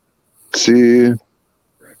 See.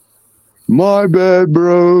 My bad,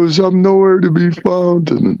 bros. I'm nowhere to be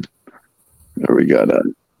found. And there we got a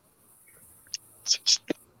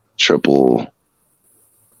triple.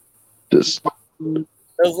 Just. I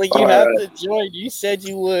was like, you have to join. You said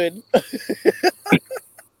you would.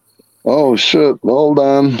 Oh shit! Hold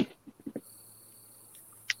on.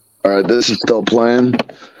 All right, this is still playing.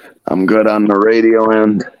 I'm good on the radio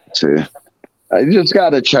end. Let's see, I just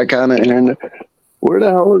got to check on it here. Where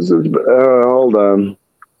the hell is this? Hold on.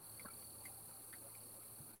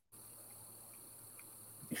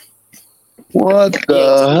 What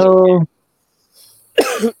the hell?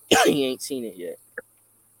 He ain't seen it yet.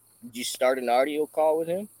 Did you start an audio call with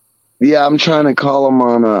him? Yeah, I'm trying to call him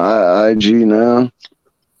on IG now.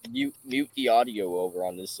 You mute the audio over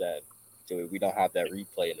on this side, so we don't have that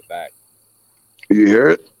replay in the back. You hear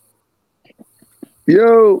it?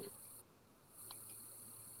 Yo,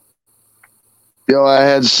 I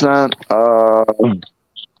had sent.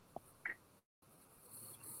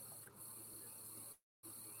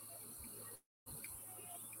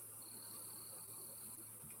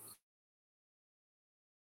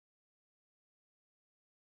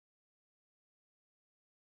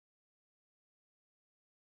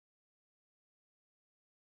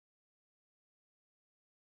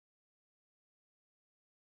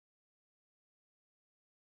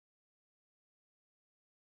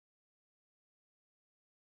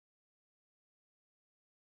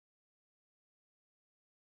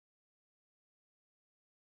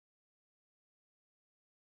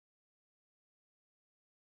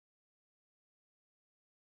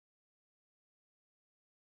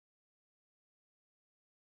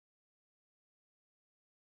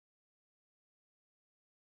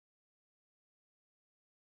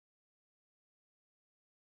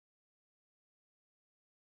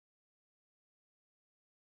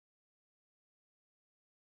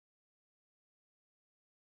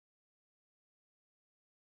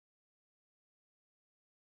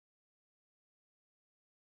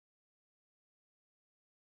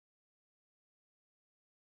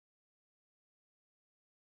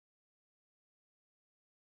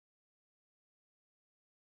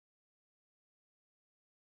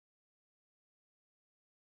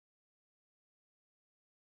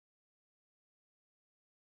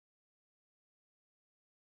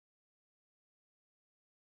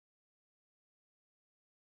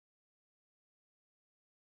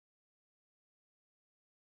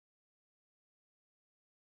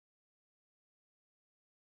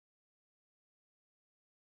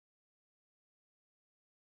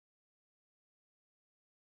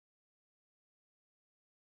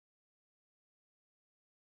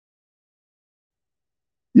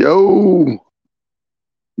 Yo,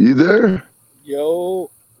 you there? Yo.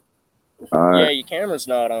 Yeah, your camera's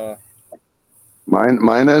not on.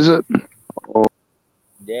 Mine is it? Oh,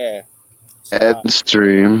 Yeah. ad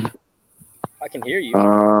stream. I can hear you.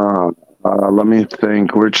 Let me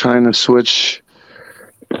think. We're trying to switch.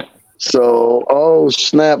 So, oh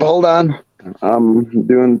snap! Hold on. I'm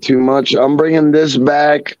doing too much. I'm bringing this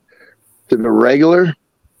back to the regular,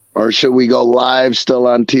 or should we go live still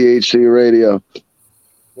on THC radio?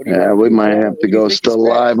 Yeah, we might have to go still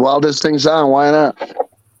live while this thing's on. Why not?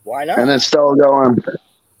 Why not? And it's still going.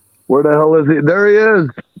 Where the hell is he? There he is.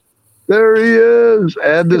 There he is.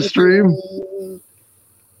 Add the stream.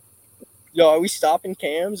 Yo, are we stopping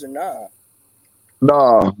cams or not?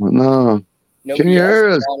 No. Nobody Can you hear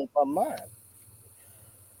us?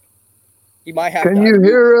 He might have. Can you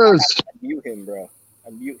hear us? Unmute him, bro.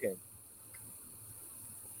 Unmute him.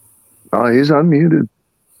 Oh, he's unmuted.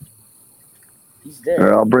 He's there. All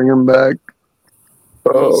right, I'll bring him back.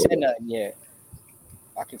 He ain't said nothing yet.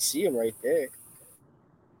 I can see him right there.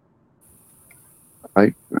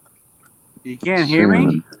 You can't hear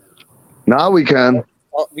me? Now we can.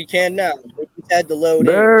 Oh, we can now. We just had to load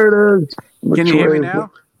there in. It is. Can you hear me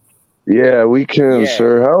now? Yeah, we can,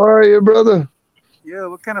 sir. How are you, brother? Yeah,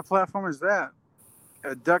 what kind of platform is that?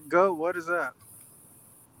 A DuckGo? What is that?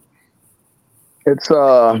 It's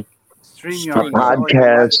a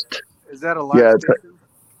podcast. Is that a live station?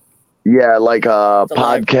 Yeah, like a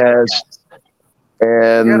podcast.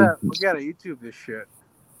 And we gotta YouTube this shit.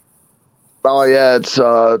 Oh yeah, it's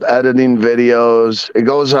editing videos. It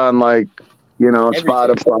goes on like,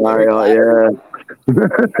 Spotify. Yeah.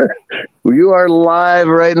 You are live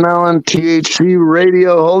right now on THC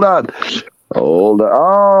radio. Hold on.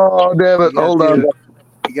 Oh, damn it. Hold on.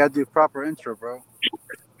 You gotta do a proper intro, bro.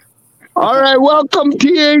 All right, welcome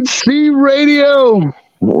THC radio.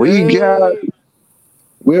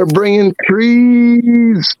 We're bringing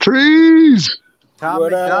trees. Tom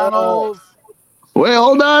McDonald's. Wait,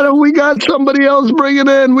 hold on. We got somebody else bringing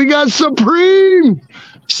in. We got Supreme.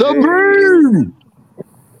 The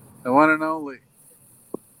one and only.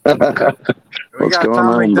 We got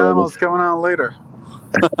Tom McDonald's coming on later.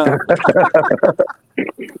 I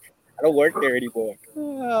don't work there anymore.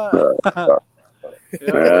 What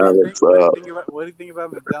do you think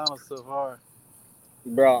about McDonald's so far?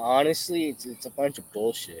 Bro, honestly, it's a bunch of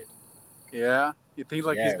bullshit. Yeah, you think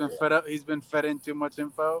like Yeah, bro. fed up? He's been fed in too much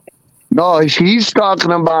info. No, he's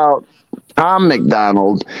talking about Tom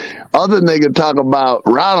McDonald. Other nigga talk about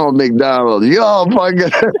Ronald McDonald. Yo,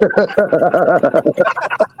 fucking.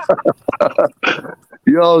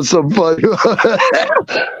 Yo, some funny.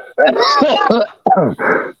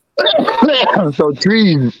 So,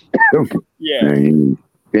 trees. Yeah. Can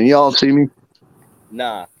you all see me?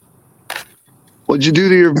 Nah. What'd you do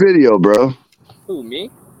to your video, bro? Who, me?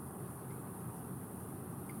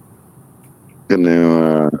 Can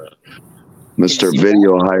you, Mr. see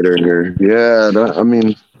Video Hider here. Yeah,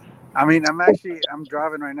 I'm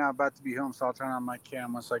driving right now, about to be home, so I'll turn on my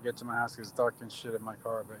cam once I get to my house because it's dark and shit in my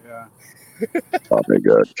car. But yeah. Oh my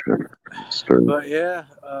god. But yeah,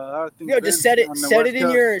 how have things Yo, been just set it on the West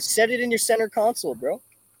Coast? set it in your center console, bro.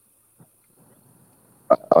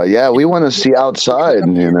 Yeah, we want to see outside,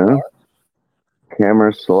 you know.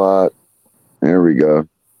 Camera slot. There we go.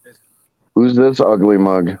 Who's this ugly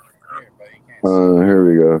mug? Here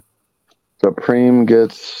we go. Supreme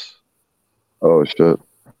gets. Oh shit.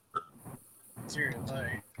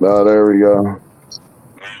 Oh, there we go.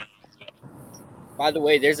 By the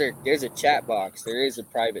way, there's a chat box. There is a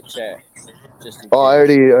private chat. Just in Oh, I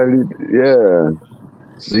case. already, yeah.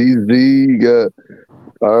 ZZ got.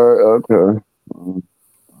 Okay. I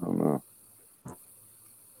don't know.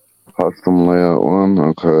 Custom layout one.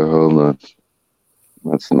 Okay, hold on.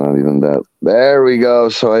 That's not even that. There we go.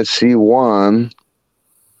 So I see one.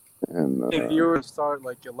 And If you were to start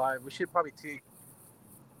like your live, we should probably take.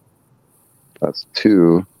 that's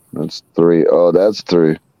two. That's three. Oh, that's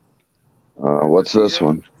three. What's this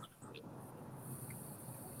one?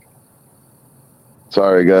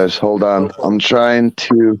 Sorry, guys. Hold on. I'm trying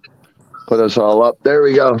to put us all up. There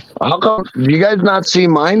we go. How come? Do you guys not see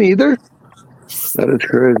mine either? That is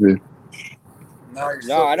crazy.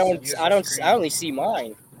 No, I don't. I only see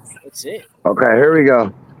mine. That's it. Okay, here we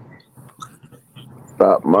go.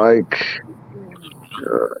 Stop, Mike.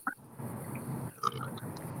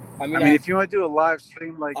 I mean, if you want to do a live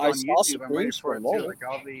stream like on YouTube, I'm ready for it too. Like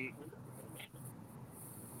I'll be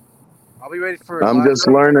ready for. I'm just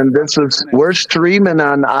learning. We're streaming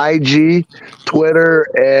on IG, Twitter,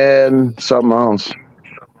 and something else.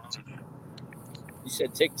 You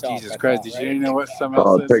said TikTok. Jesus Christ! Did you know what something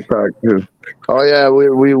else is? TikTok too. Oh yeah,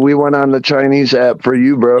 we went on the Chinese app for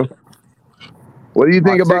you, bro. What do you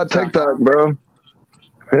think about TikTok, bro?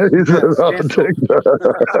 He said, oh, TikTok.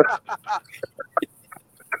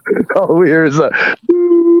 Oh, here's a.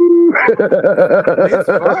 It's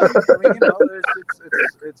fun. I mean, you know,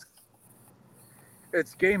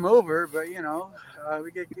 it's game over, but you know,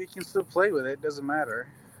 we can still play with it. It doesn't matter.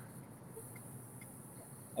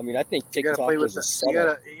 I mean, I think TikTok is a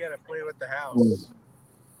setup. You gotta play with the house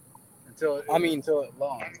until it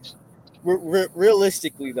launches.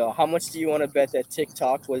 Realistically, though, how much do you want to bet that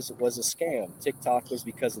TikTok was a scam? TikTok was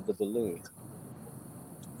because of the balloon.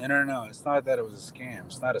 No. It's not that it was a scam.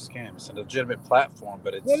 It's not a scam. It's a legitimate platform,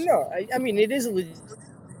 but it's. Well, no. I mean, it is a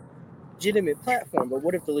legitimate platform, but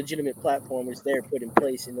what if the legitimate platform was there put in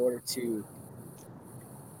place in order to,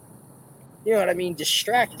 you know what I mean,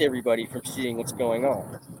 distract everybody from seeing what's going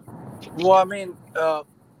on? Well, I mean, the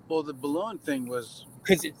balloon thing was.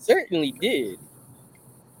 Because it certainly did.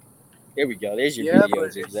 There we go. There's your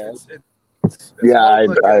videos. It's I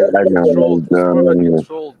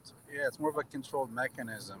know. Yeah, it's more of a controlled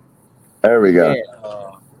mechanism. There we go.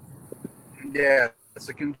 Yeah, it's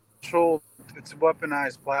a controlled. It's a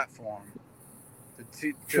weaponized platform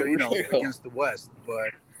to against the West.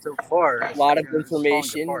 But so far, a lot of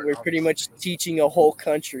information. We're pretty much teaching a whole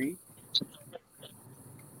country.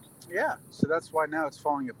 Yeah, so that's why now it's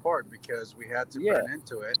falling apart because we had to burn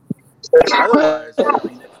into it. Otherwise, I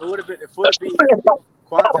mean, if it would have been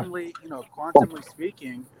quantumly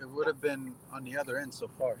speaking, it would have been on the other end so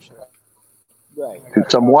far. Sure. Right.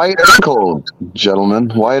 Some white Urkel, gentlemen.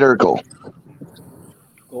 White Urkel.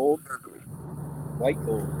 Gold. White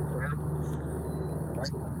gold.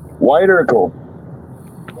 White Urkel.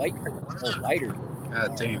 White. Oh, whiter.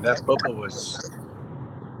 God damn, that purple was.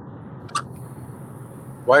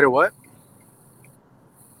 White or what?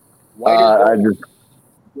 I just.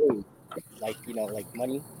 Like, you know, like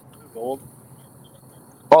money, gold.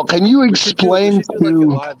 Oh, can you explain we should do like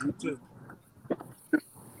a live YouTube.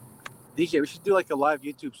 DJ, we should do like a live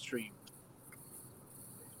YouTube stream.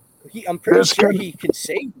 I'm pretty sure he can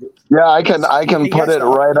save it. Yeah, I can put it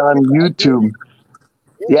right on YouTube.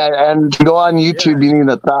 Yeah, and to go on YouTube, you need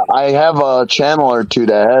I have a channel or two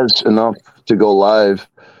that has enough to go live.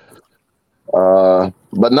 But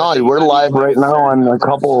no, we're live right now on a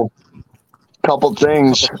couple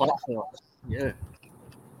things. Yeah.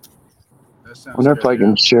 That sounds Wonder good. if I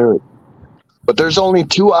can share it. But there's only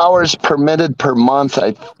 2 hours permitted per month,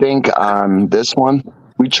 I think, on this one.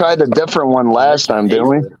 We tried a different one last time, didn't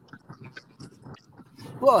we?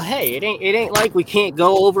 Well, hey, it ain't like we can't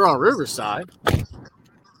go over on Riverside.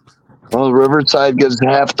 Well, Riverside gives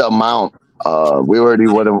half the amount. We already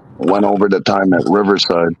went over the time at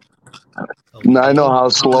Riverside. And I know how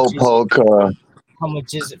slow poke. How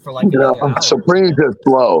much is it for like another hour? Supreme's just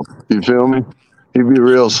slow. You feel me? He'd be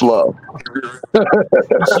real slow. You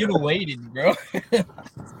should have waited, bro.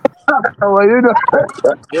 Oh, you know.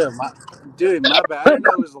 Yeah, my bad. I didn't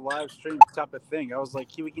know it was a live stream type of thing. I was like,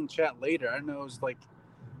 we can chat later. I didn't know it was like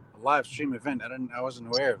a live stream event. I wasn't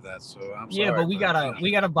aware of that. So I'm sorry. Yeah, but we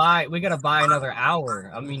gotta buy another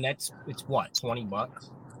hour. I mean, it's what, $20?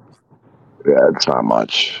 Yeah, it's not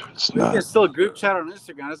much. It's We not. can still group chat on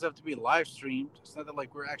Instagram. It doesn't have to be live streamed. It's not that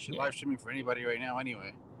like we're actually live streaming for anybody right now,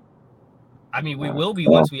 anyway. I mean, we will be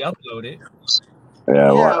once we upload it.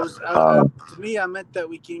 Yeah, well, to me, I meant that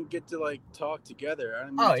we can get to like talk together. I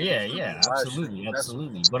didn't mean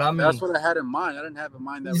Absolutely. But I mean, that's what I had in mind. I didn't have in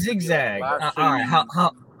mind that zigzag. We could be, like, All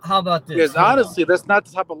right, how about this? Because honestly, that's not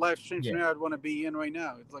the type of live stream I'd want to be in right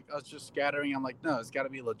now. It's like us just scattering. I'm like, no, it's got to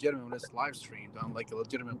be legitimate when it's live streamed on like a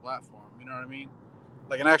legitimate platform. You know what I mean?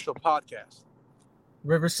 Like an actual podcast.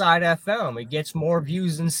 Riverside FM. It gets more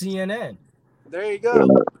views than CNN. There you go.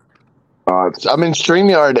 I mean,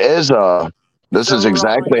 StreamYard is this is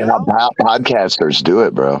exactly how podcasters do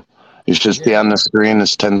it, bro. You should see on the screen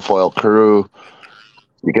this tinfoil crew.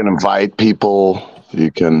 You can invite people.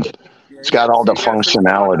 You can. It's got all the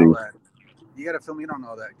functionality. You got to fill me in on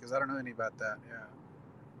all that because I don't know anything about that. Yeah.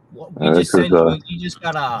 Well, we just send you just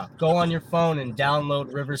gotta go on your phone and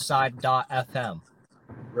download Riverside.fm.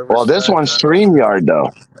 Well, this one's StreamYard though.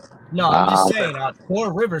 No, I'm just saying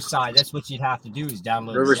for Riverside, that's what you'd have to do is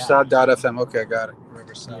download Riverside.fm. Okay, got it.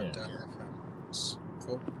 Riverside.fm.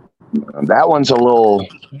 Cool. That one's a little.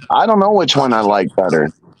 I don't know which one I like better.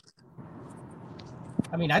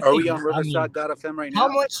 I mean, are we on Riverside.fm right now?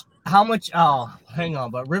 How much? Oh, hang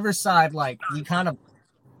on. But Riverside, like we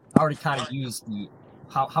already used the.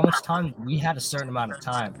 How much time? We had a certain amount of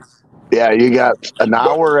time. Yeah, you got an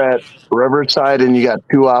hour at Riverside and you got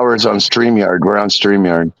 2 hours on StreamYard. We're on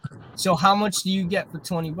StreamYard. So how much do you get for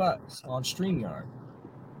 $20 on StreamYard?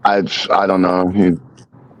 I don't know. You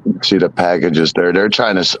see the packages there. They're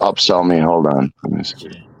trying to upsell me. Hold on. Let me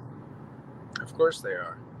see. Of course they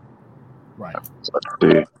are. Right. Let's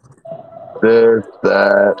see. This,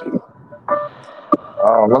 that.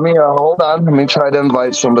 Oh, let me hold on. Let me try to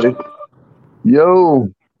invite somebody. Yo.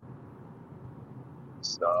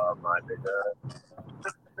 What's up, my nigga?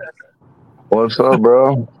 What's up,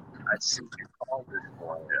 bro? I see you called this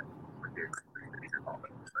morning.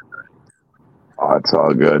 Oh, it's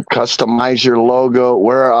all good. Customize your logo.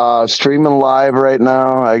 We're streaming live right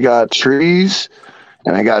now. I got Trees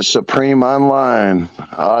and I got Supreme Online.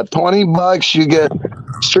 $20, you get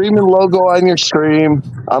streaming logo on your stream,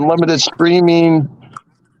 unlimited streaming,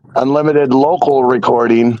 unlimited local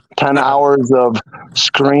recording, 10 hours of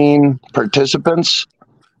screen participants.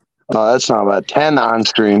 That's not bad. 10 on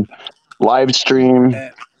stream, live stream,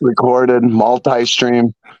 recorded,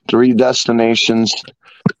 multi-stream, 3 destinations.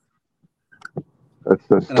 That's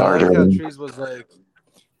the starter. And I like how Trees was like,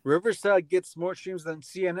 Riverside gets more streams than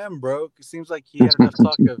CNN, bro. It seems like he had enough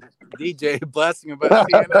talk of DJ blasting about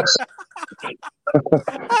CNN.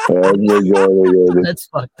 That's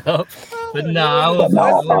fucked up. But no, I wasn't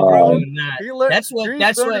doing that. That's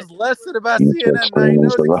what is lesson about CNN. Now you know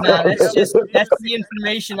that's the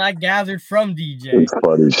information I gathered from DJ. It's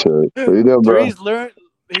funny shit. What you doing, bro?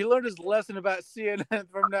 He learned his lesson about CNN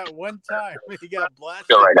from that one time. He got blasted.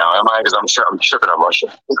 Go right now, am I? Because I'm tripping on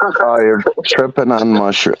mushroom. Oh, you're tripping on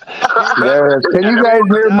mushroom. Can you guys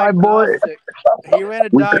hear my boy? He ran a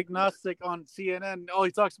diagnostic on CNN. All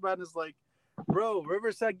he talks about is like, bro,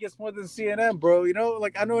 Riverside gets more than CNN, bro. You know,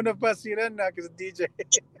 like I know enough about CNN now because of DJ.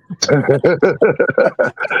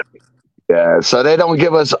 Yeah, so they don't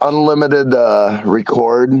give us unlimited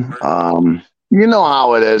record. You know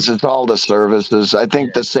how it is. It's all the services. I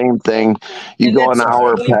think the same thing. You go an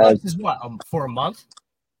hour past. Is what, for a month?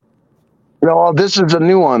 No, this is a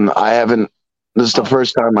new one. I haven't. This is the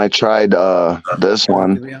first time I tried this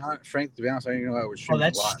one. To be honest, I didn't know I was streaming.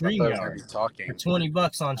 That's StreamYard. For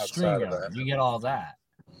 $20 on StreamYard, you get all that.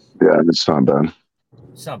 Yeah, it's not bad.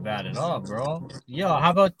 It's not bad at all, bro. Yo,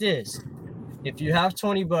 how about this? If you have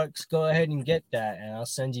 $20, go ahead and get that, and I'll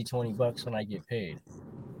send you $20 when I get paid.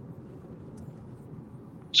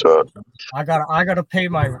 So I gotta pay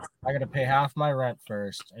half my rent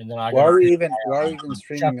first, and then why are we even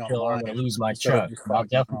streaming I'm gonna lose my truck. I'll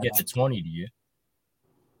definitely get the 20 to you.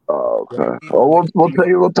 Oh, Yeah, okay. people, Well, like,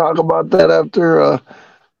 we'll talk about that after.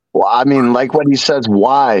 Well, I mean, like what he says.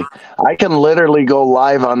 Why? I can literally go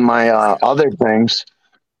live on my other things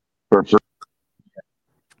for free.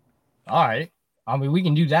 All right. I mean, we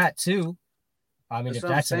can do that too. I mean, that's if what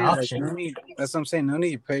I'm that's an saying. Like, option. that's what I'm saying. No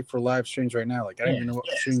need to pay for live streams right now. Like, I don't Yeah. even know what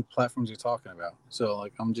streaming platforms you're talking about. So,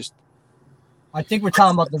 like, I think we're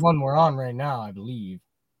talking about the one we're on right now, I believe.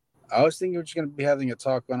 I was thinking we're just gonna be having a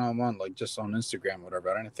talk one-on-one, like just on Instagram, whatever.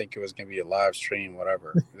 I didn't think it was gonna be a live stream,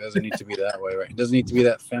 whatever. It doesn't need to be that way, right? It doesn't need to be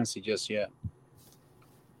that fancy just yet.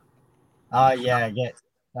 Yeah, I get.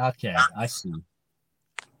 Okay, I see.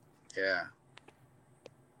 Yeah.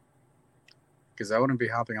 Because I wouldn't be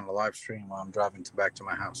hopping on a live stream while I'm driving back to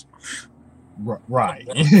my house. Right.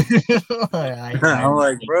 I'm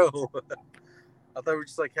like, bro, I thought we were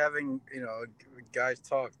just like having, guys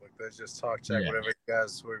talk. Like, let's just talk, check whatever you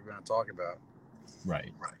guys were going to talk about.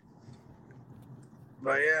 Right.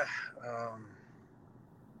 But yeah,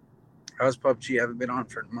 how's PUBG? I haven't been on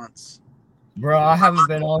for months. Bro, I haven't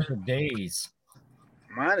been on for days.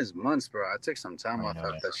 Mine is months, bro. I took some time off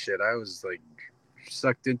of that shit. I was like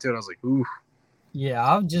sucked into it. I was like, ooh. Yeah,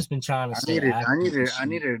 I've just been trying to I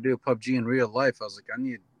needed to do PUBG in real life. I was like,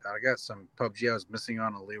 I got some PUBG I was missing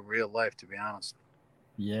on in real life, to be honest.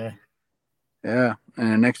 Yeah. Yeah.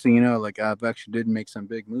 And the next thing you know, like, I've actually did make some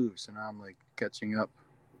big moves, and now I'm like catching up.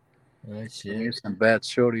 Here's some bad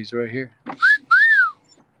shorties right here.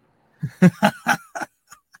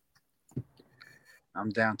 I'm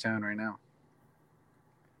downtown right now.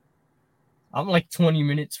 I'm like 20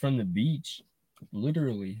 minutes from the beach,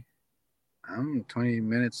 literally. I'm 20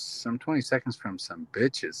 seconds from some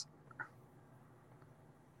bitches.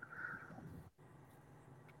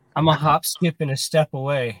 I'm a hop, skip, and a step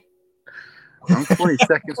away. I'm 20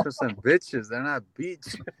 seconds from some bitches. They're not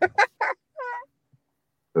beach.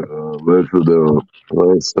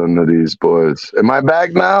 Listen to these boys. Am I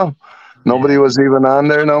back now? Nobody was even on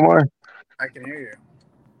there no more? I can hear you.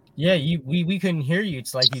 Yeah, we couldn't hear you.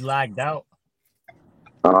 It's like you lagged out.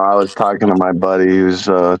 I was talking to my buddy who's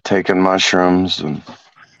taking mushrooms. And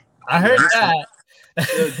I heard that. Yo,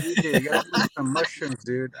 DJ, you gotta do some mushrooms,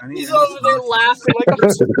 dude. He's over there laughing like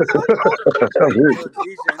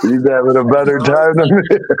he's having a better time than me.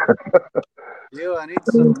 Yo, I need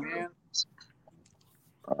some, man.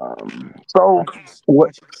 So,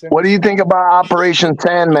 what do you think about Operation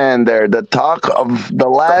Sandman there? The talk of the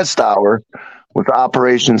last hour with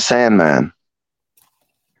Operation Sandman.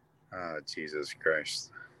 Oh, Jesus Christ.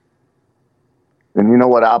 And you know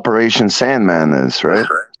what Operation Sandman is, right?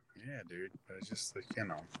 Yeah, dude. But it's just like,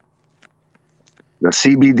 The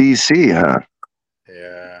CBDC, huh?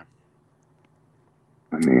 Yeah.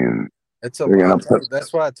 I mean, that's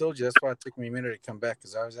why I told you. That's why it took me a minute to come back,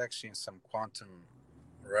 because I was actually in some quantum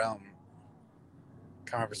realm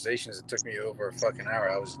conversations. It took me over a fucking hour.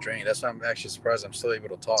 I was drained. That's why I'm actually surprised I'm still able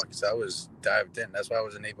to talk, because I was dived in. That's why I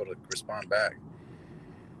wasn't able to respond back.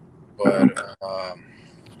 But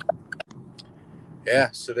yeah,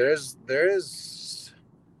 so there's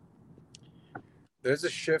a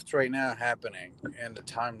shift right now happening in the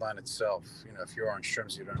timeline itself. If you're on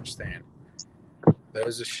shrooms, you'd understand.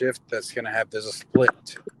 There's a shift that's going to happen. There's a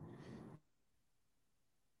split.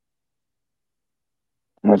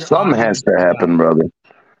 Well, something has to happen, brother.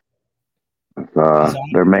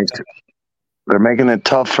 They're making it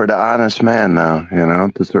tough for the honest man now,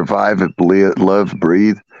 to survive and live,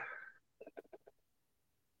 breathe.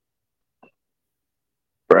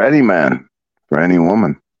 For any man, for any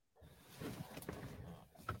woman.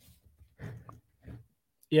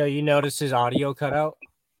 Yo, you notice his audio cut out?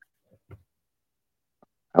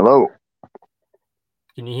 Hello?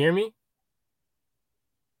 Can you hear me?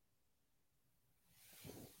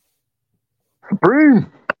 Supreme.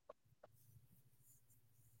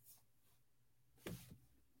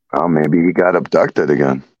 Oh, maybe he got abducted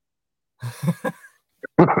again.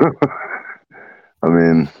 I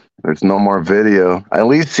mean, there's no more video. I at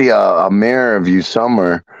least see a mirror of you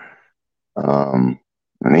somewhere.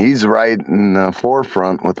 And he's right in the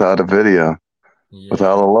forefront without a video,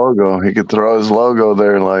 without a logo. He could throw his logo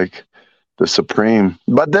there like the Supreme.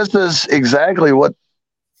 But this is exactly what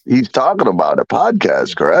he's talking about, a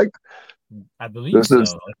podcast, correct? I believe so.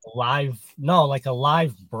 Like a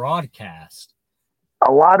live broadcast.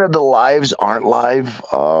 A lot of the lives aren't live.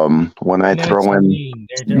 When I throw in,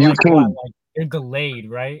 they're delayed,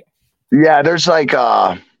 right? Yeah, there's like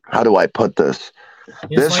how do I put this?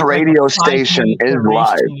 This radio station is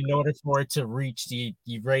live in order for it to reach the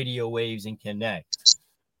radio waves and connect.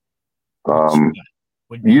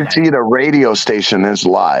 You see, the radio station is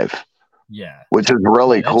live. Yeah, which is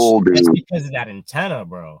really cool, dude. That's because of that antenna,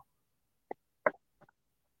 bro.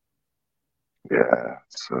 Yeah.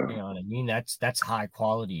 So You know what I mean? That's high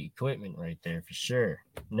quality equipment right there for sure.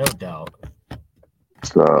 No doubt.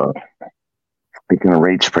 so we can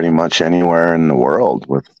reach pretty much anywhere in the world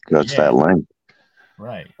with just that link.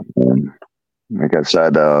 Right. Like I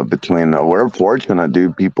said, we're fortunate,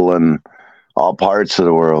 dude. People in all parts of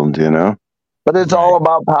the world, you know. But it's all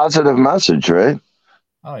about positive message, right?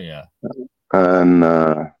 Oh yeah. And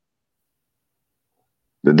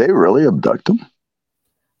did they really abduct him?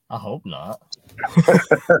 I hope not.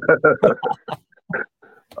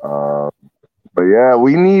 But yeah,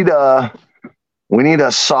 we need a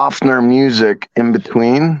softener music in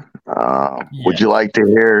between. Would you like to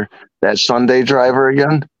hear that Sunday Driver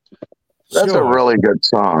again? That's a really good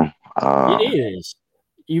song. It is.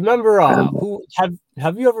 You remember who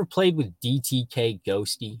have you ever played with DTK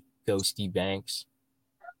Ghosty Banks?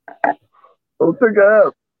 Don't think I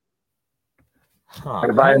have.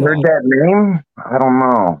 Have I heard that name? I don't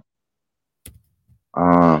know.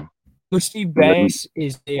 Ghosty Banks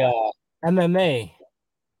is a MMA.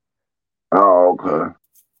 Oh, okay.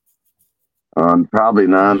 Probably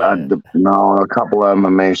not. No, a couple of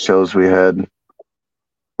MMA shows we had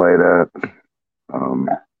played at.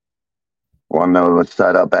 One that was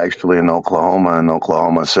set up actually in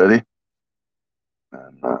Oklahoma City.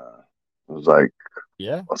 And it was like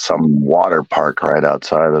some water park right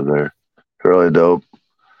outside of there. Really dope.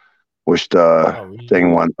 Wish the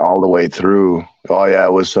thing went all the way through. Oh yeah,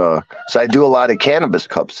 it was. So I do a lot of cannabis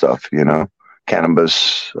cup stuff, you know,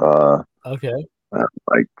 cannabis. Okay.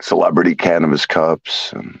 Like celebrity cannabis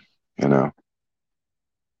cups, and you know.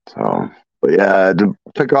 So, but yeah, I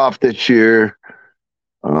took off this year.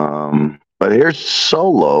 But here's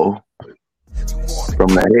Solo from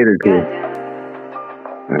the Hater Crew.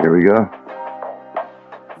 And here we go.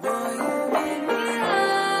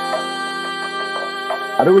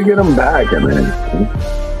 How do we get him back? I mean,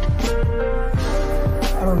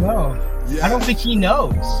 I don't know. I don't think he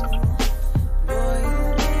knows.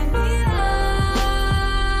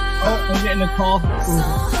 Oh, I'm getting a call from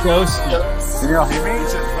Ghosty. Can you all hear me?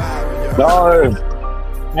 No.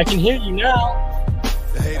 I can hear you now.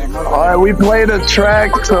 All right, we played a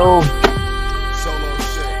track, so.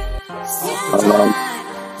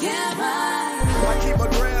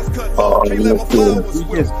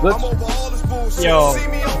 Yo,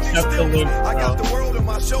 accept the link.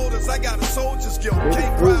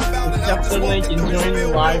 Accept the link and join the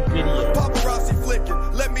live video.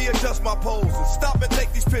 Let me adjust my poses. Stop and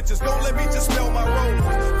take these pictures. Don't let me just smell my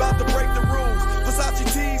roses. About to break the rules. Versace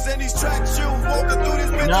tees and these track shoes. Walking through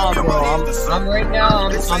this bitch. No, bro. I'm right now.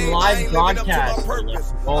 I'm live broadcast.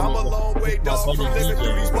 I'm a long way dog from living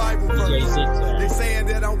through these Bible verses. They saying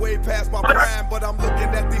that I'm way past my prime, but I'm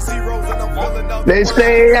looking at these heroes and I'm feeling up. They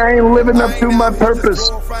say I ain't living up to my purpose.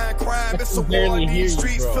 I can barely hear you,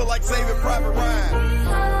 bro. Feel like saving Private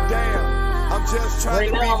Ryan. Damn.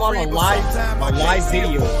 Right now I'm on a live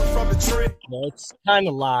video. No, it's kind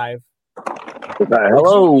of live.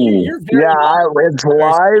 Hello. It's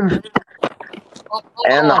live.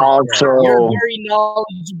 And also, you're a very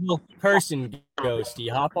knowledgeable person, Ghosty.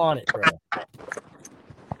 Hop on it, bro.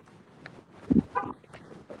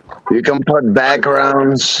 You can put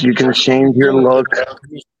backgrounds. You can change your look.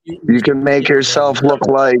 You can make yourself look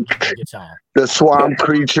like the swamp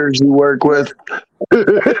creatures you work with.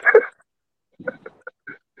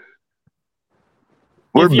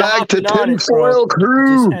 We're back to Tinfoil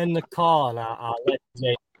Crew. Just end the call and I'll let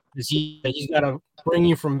Jay. He's got to bring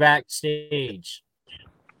you from backstage.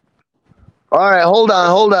 All right, hold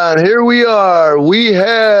on. Here we are. We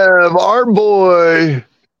have our boy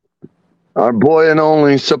and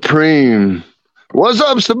only Supreme. What's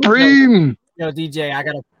up, Supreme? Yo, DJ, I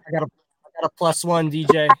got a +1,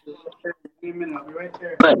 DJ. Give me a minute, I'll be right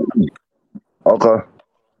there. Okay.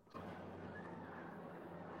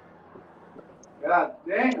 God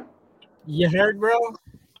damn. You heard, bro?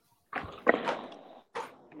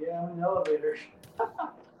 Yeah, I'm in the elevator.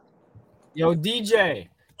 Yo, DJ.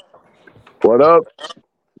 What up?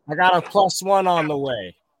 I got a +1 on the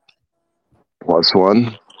way.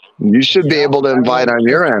 +1? You should be able to invite on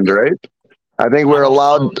your end, right? I think we're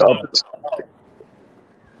allowed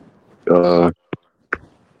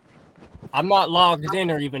I'm not logged in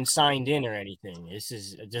or even signed in or anything. This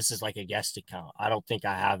is like a guest account. I don't think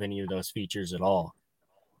I have any of those features at all.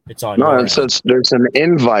 It's on. No, it says there's an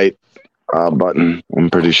invite button. I'm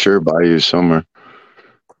pretty sure by you somewhere.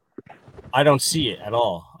 I don't see it at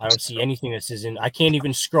all. I don't see anything that says in. I can't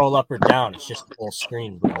even scroll up or down. It's just full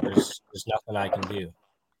screen, bro. There's nothing I can do.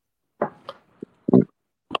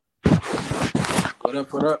 What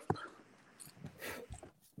up? What up?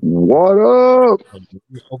 What up?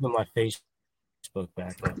 Open my Facebook Facebook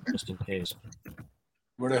back up just in case.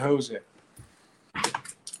 Where the hose at?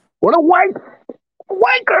 What a white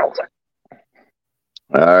girl.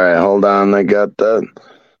 All right, hold on. I got that.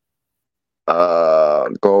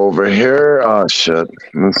 Go over here. Oh shit.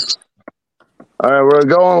 All right, we're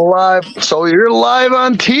going live. So you're live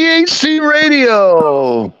on THC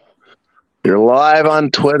Radio. You're live on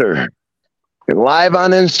Twitter. You're live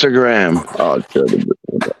on Instagram. Oh, shit.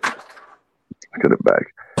 Get it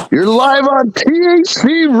back. You're live on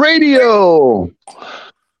THC Radio.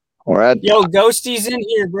 We're at. Yo, Ghosty's in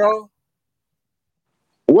here, bro.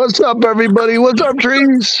 What's up, everybody? What's up,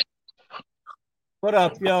 trees? What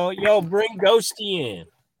up, yo? Yo, bring Ghosty in.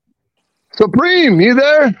 Supreme, you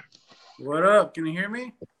there? What up? Can you hear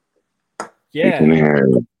me? Yeah. You can hear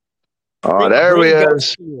me. Oh, there he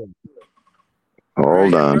is.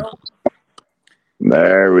 Hold on.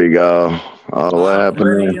 There we go. Oh, what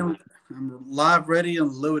happened? I'm live, ready,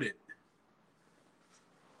 and loaded.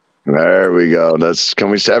 There we go.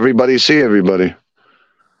 Can we see everybody? See everybody.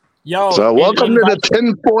 Yo. So welcome to the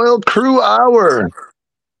Tinfoil Crew Hour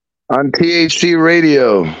on THC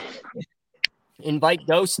Radio. Invite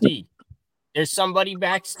Ghosty. There's somebody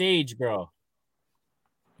backstage, bro.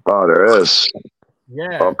 Oh, there is.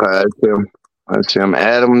 Yeah. Okay, I see him.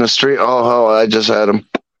 Add him in the street. Oh, I just had him.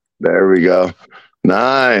 There we go.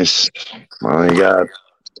 Nice. Well, you got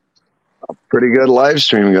a pretty good live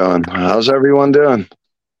stream going. How's everyone doing?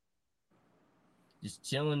 Just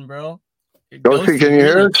chilling, bro. Ghosty, can you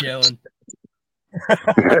hear us? Chilling.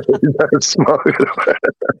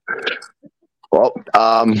 Well,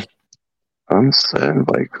 I'm saying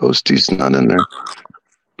like Ghosty's not in there.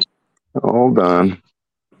 Hold on.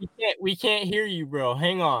 We can't hear you, bro.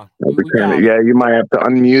 Hang on. Yeah, you might have to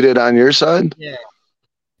unmute it on your side. Yeah.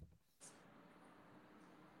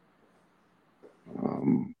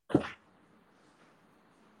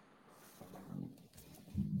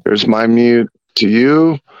 There's my mute to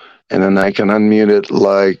you, and then I can unmute it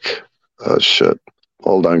like, oh shit.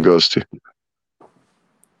 Hold on, Ghosty.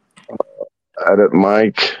 Edit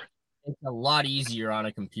mic. It's a lot easier on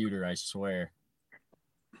a computer, I swear.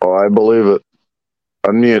 Oh, I believe it.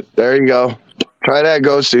 Unmute. There you go. Try that,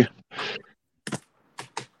 Ghosty.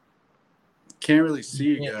 Can't really see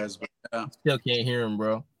you guys, but yeah. Still can't hear him,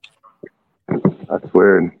 bro. That's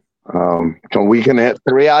weird. So we can hit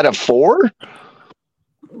 3 out of 4?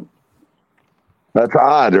 That's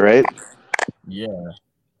odd, right? Yeah.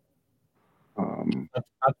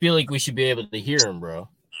 I feel like we should be able to hear him, bro.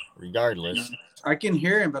 Regardless. I can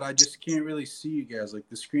hear him, but I just can't really see you guys. Like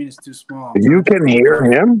the screen is too small. You can hear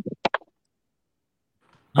him?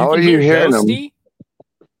 How are you hearing him?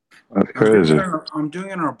 That's crazy. I'm doing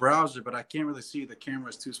it on a browser, but I can't really see. The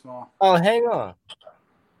camera's too small. Oh, hang on.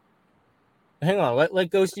 Let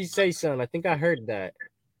Ghosty say something. I think I heard that.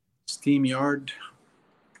 SteamYard.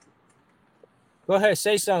 Go ahead,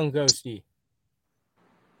 say something, Ghosty.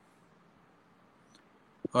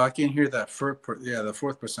 Oh, I can't hear that. The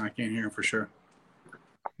fourth person, I can't hear him for sure.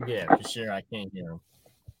 Yeah, for sure, I can't hear him.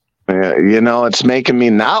 Yeah, it's making me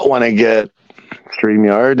not want to get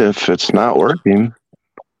StreamYard if it's not working.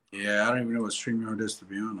 Yeah, I don't even know what StreamYard is, to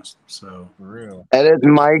be honest. So, for real. Edit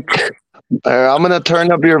mic. I'm going to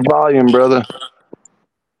turn up your volume, brother.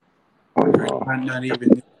 I'm not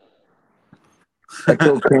even.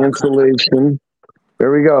 Echo cancellation.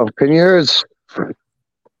 There we go. Can you hear us?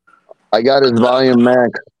 I got his volume max.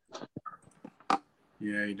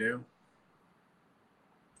 Yeah, you do.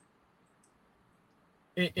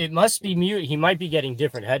 It must be mute. He might be getting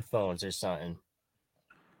different headphones or something.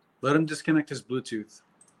 Let him disconnect his Bluetooth.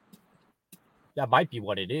 That might be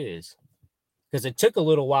what it is. Because it took a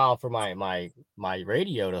little while for my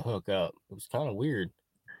radio to hook up. It was kind of weird.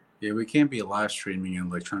 Yeah, we can't be live streaming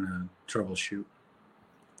and like trying to troubleshoot.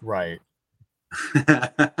 Right.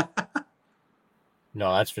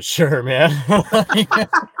 No, that's for sure, man.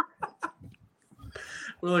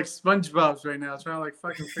 We're like SpongeBob's right now, trying to like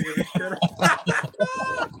fucking figure this shit out.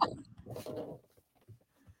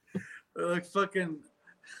 We're like fucking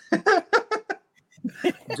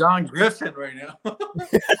John Griffin right now.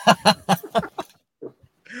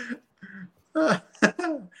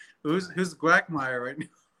 Who's Quackmire right now?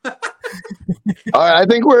 All right, I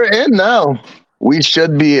think we're in now. We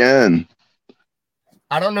should be in.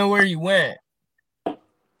 I don't know where you went. I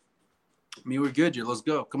mean, we're good, Let's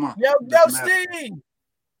go. Come on. Yo, Steve.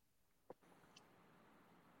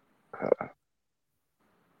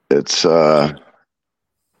 It's here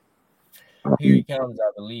he comes,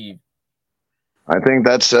 I believe. I think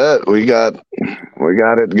that's it. We got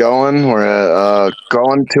it going. We're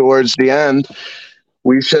going towards the end.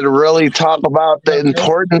 We should really talk about the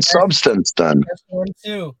important substance then. That's one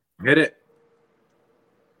too. Hit it.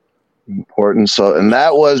 important. So, and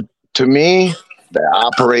that was, to me, the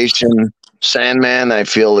Operation Sandman. I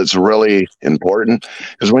feel it's really important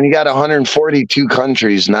because when you got 142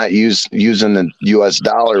 countries not using the U.S.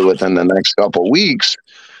 dollar within the next couple of weeks,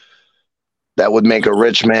 that would make a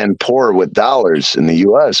rich man poor with dollars in the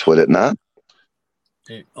U.S., would it not?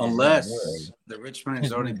 Unless the rich man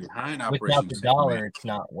is already behind Operation Without the Sandman. dollar, it's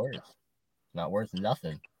not worth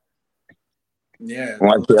nothing. Yeah,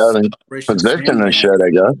 Like the position and shit, I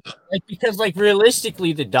guess. Like, because, like,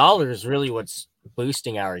 realistically, the dollar is really what's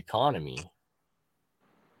boosting our economy.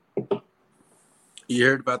 You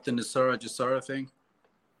heard about the Nisara Jasara thing?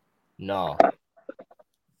 No.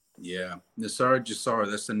 Yeah, Nisara Jasara.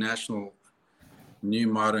 That's the national new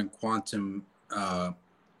modern quantum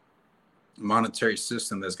monetary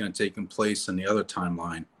system that's going to take in place in the other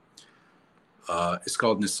timeline. It's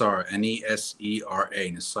called Nisara,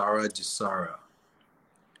 Nesera, Nisara Jasara.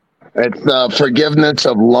 It's forgiveness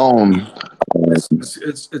of loan.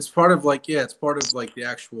 It's part of like it's part of like the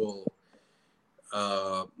actual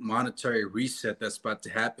monetary reset that's about to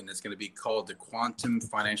happen. It's going to be called the quantum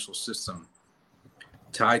financial system,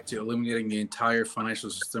 tied to eliminating the entire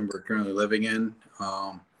financial system we're currently living in,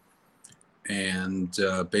 and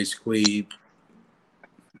basically,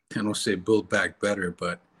 I don't say build back better,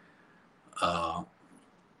 but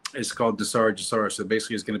it's called Nisara Jasara. So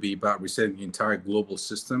basically, it's going to be about resetting the entire global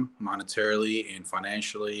system, monetarily and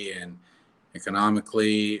financially and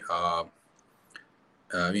economically.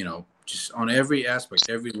 Just on every aspect,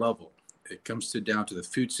 every level. It comes down to the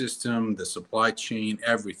food system, the supply chain,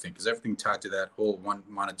 everything, because everything tied to that whole one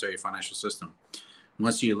monetary financial system.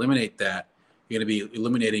 Once you eliminate that, you're going to be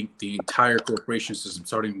eliminating the entire corporation system,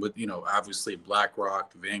 starting with, obviously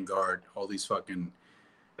BlackRock, Vanguard, all these fucking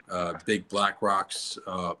big BlackRock's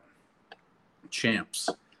champs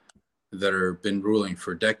that have been ruling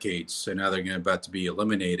for decades. So now they're about to be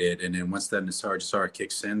eliminated. And then once that Nisara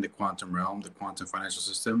kicks in, the quantum realm, the quantum financial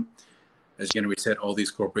system, is going to reset all these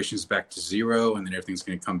corporations back to zero, and then everything's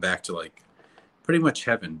going to come back to like pretty much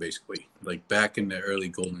heaven, basically, like back in the early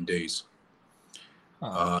golden days.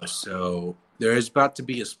 So there is about to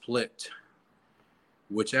be a split,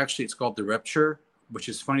 which actually it's called the Rupture, which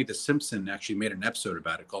is funny. The Simpsons actually made an episode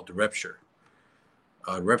about it called the Rupture.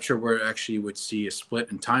 Rupture, where actually would see a split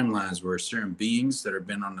in timelines where certain beings that have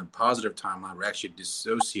been on a positive timeline would actually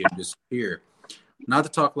dissociate and disappear. Not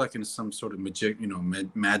to talk like in some sort of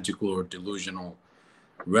magical or delusional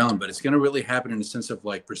realm, but it's going to really happen in the sense of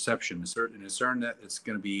like perception. It's certain that it's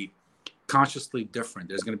going to be consciously different.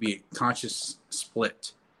 There's going to be a conscious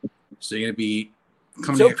split. So you're going to be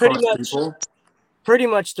coming across people. Pretty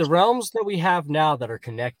much the realms that we have now that are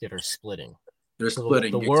connected are splitting. They're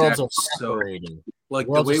splitting. The worlds are separating. So, like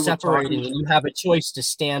the worlds the way are separating, and you have a choice to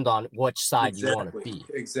stand on which side you want to be.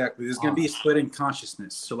 Exactly. There's going to be a split in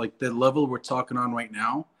consciousness. So, like the level we're talking on right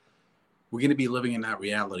now, we're going to be living in that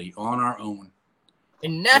reality on our own.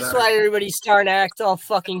 And that's why everybody's starting to act all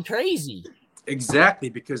fucking crazy. Exactly,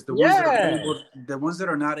 because the ones that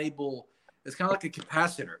are not able, it's kind of like a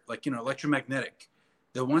capacitor, like electromagnetic.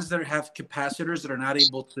 The ones that have capacitors that are not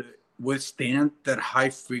able to withstand that high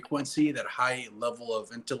frequency, that high level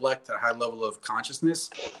of intellect, that high level of consciousness,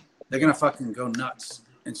 they're gonna fucking go nuts.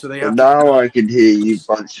 And so they have now I can hear you,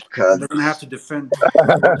 bunch of cunts. They're gonna have to defend.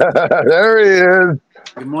 There he is.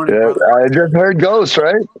 Good morning, brother. I just heard Ghost,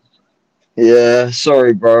 right? Yeah,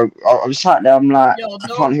 sorry, bro. I'm sat there. I'm like, I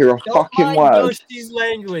can't hear a fucking word. Ghosty's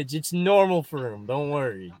language. It's normal for him. Don't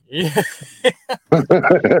worry.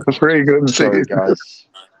 Pretty good to see you guys.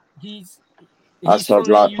 I served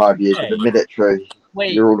like 5 years in the military.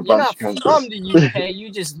 Wait, you're all a you're bunch not of from the UK. You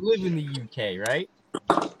just live in the UK, right?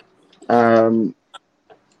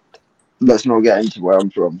 Let's not get into where I'm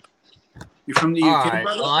from. You're from the UK, right.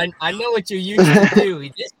 brother? Well, I know what you're used to do.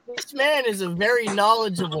 This man is a very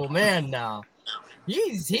knowledgeable man now.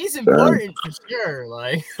 He's important for sure.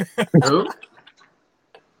 Like who?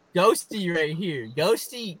 Ghosty right here.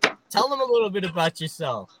 Ghosty, tell them a little bit about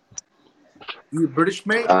yourself. You British,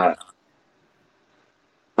 mate?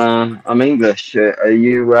 I'm English. Are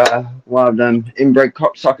you one of them inbred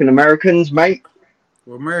cocksucking Americans, mate?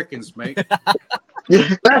 We're Americans, mate.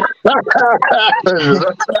 Yeah,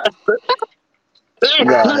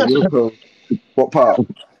 you're cool. What part?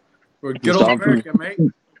 We're good old America, mate.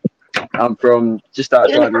 I'm from just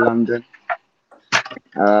outside of London.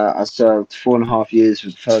 I served 4.5 years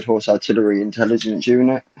with the 3rd Horse Artillery Intelligence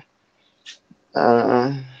Unit.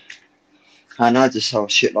 And I just sell a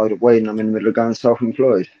shitload of weed and I'm in the middle of going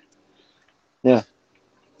self-employed. Yeah,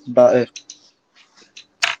 about it.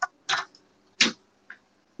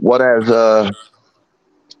 What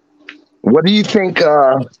do you think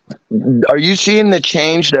Are you seeing the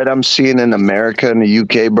change that I'm seeing in America and the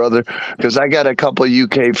UK, brother? Because I got a couple of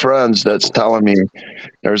UK friends that's telling me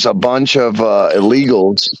there's a bunch of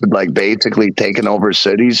illegals like basically taking over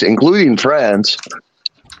cities, including France.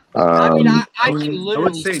 I mean, I I can would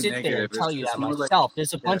literally say sit there and negative. tell you It's that more like myself.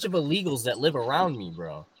 There's a bunch of illegals that live around me,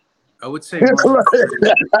 bro. I would say more. I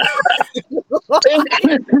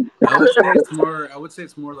would say it's more. I would say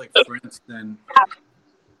it's more like France than.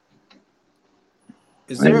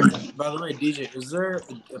 Is there? By the way, DJ, is there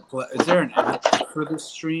an app for this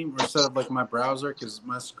stream or instead of like my browser because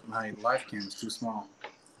my live cam is too small.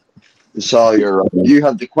 So you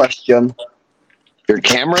had the question. Your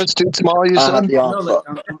camera's too small, you I had said? the No, answer. like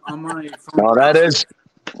on my phone. No, that browser. is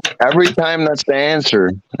every time that's the answer.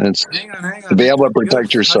 It's Hang on. to be able to Yo,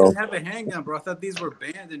 protect I yourself. didn't have a hang on, bro. I thought these were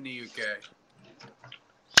banned in the UK.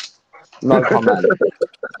 No comment.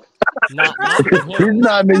 Not for He's him.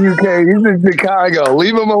 not in the UK. He's in Chicago.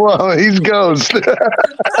 Leave him alone. He's ghost.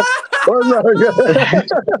 Oh,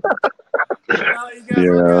 you guys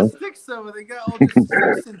all got sticks over. They got all the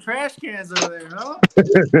sticks and trash cans over there, huh?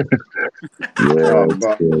 Oh,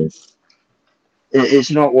 but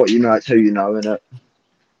it's not what you know, it's who you know, innit?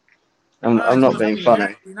 I'm not being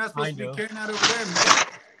funny. You're not supposed to be carrying that over there, man.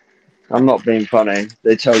 I'm not being funny.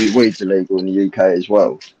 They tell you weed's illegal in the UK as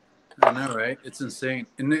well. I know, right? It's insane.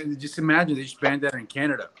 And then just imagine they just banned that in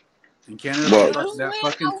Canada. In Canada, What? that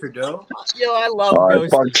fucking Trudeau. Yo, I love Ghosty.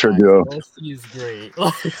 Fuck Trudeau. Ghosty is great.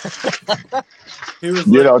 He was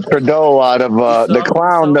You know, Trudeau out of the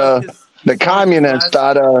clown, the communist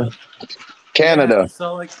out of Canada. Yeah, he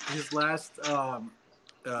saw like his last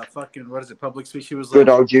fucking what is it? Public speech. He was like, Good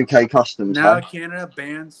old UK customs. now Huh? Canada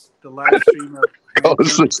bans the live stream of. What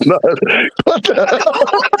the hell?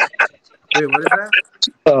 Wait, what is that?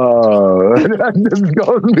 Just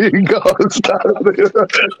ghost being ghost.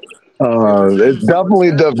 It's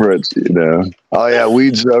definitely different, you know. Oh yeah,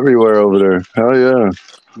 weeds everywhere over there. Oh yeah.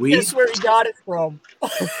 Guess where he got it from?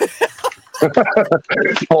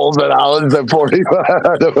 Pulls it out at 45.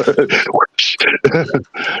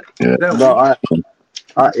 Yeah. No,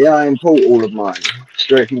 I import all of mine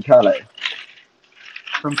straight from Calais.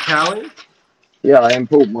 From Cali? Yeah, I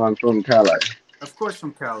import mine from Calais. Of course,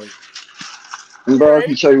 from Cali. And bro, I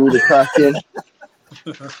can show you all the cracking.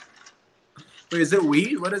 Wait, is it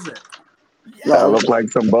weed? What is it? Yeah, look like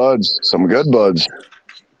some buds, some good buds.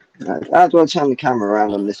 How do I turn the camera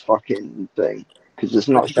around on this fucking thing? Because it's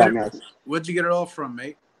not showing me. Where'd you get it all from,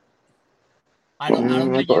 mate? I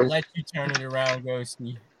don't think it let you turn it around,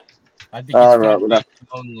 Ghosty. I think it's right,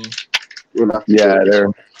 only. Yeah, there.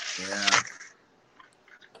 Yeah.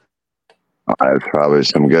 That's probably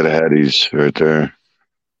some good headies right there.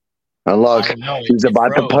 And look, he's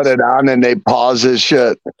about to put it on, and they pause his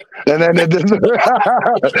shit, and then it doesn't. They're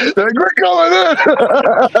like, we're going in.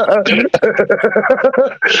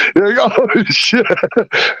 You're like, oh shit!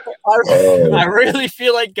 I really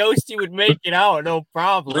feel like Ghosty would make it out, no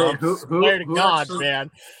problem. Wait, Swear to God, man.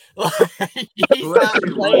 He's Who not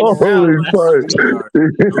actually playing Holy around.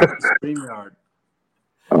 StreamYard.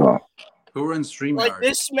 Oh. Who runs StreamYard? Like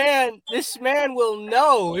this man will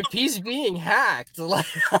know if he's being hacked. Like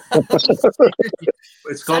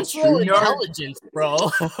it's called Central StreamYard? Intelligence, bro.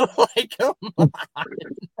 Like, come on.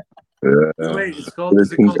 Yeah. Wait, is it called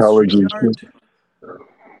StreamYard?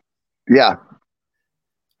 Yeah.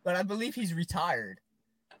 But I believe he's retired.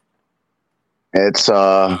 It's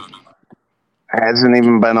hasn't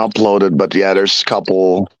even been uploaded, but yeah, there's a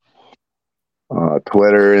couple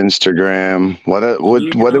Twitter, Instagram. What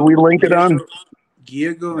did we link it on?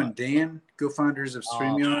 Diego and Dan, co-founders of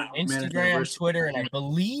StreamYard. Instagram, Twitter, and I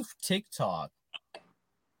believe TikTok.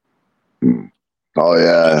 Oh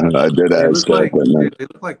yeah, I did ask that. They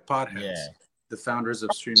look like potheads. Yeah. The founders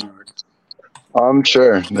of StreamYard. I'm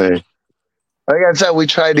sure they. Like I said, we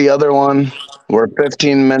tried the other one. We're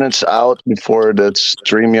 15 minutes out before the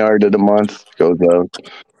StreamYard of the month goes out.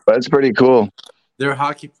 But it's pretty cool. They're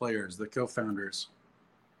hockey players, the co-founders.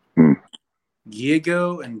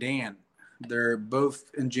 Diego and Dan. They're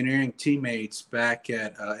both engineering teammates back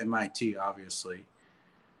at MIT, obviously.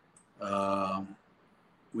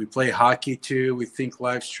 We play hockey too. We think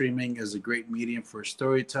live streaming is a great medium for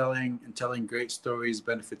storytelling, and telling great stories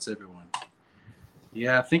benefits everyone.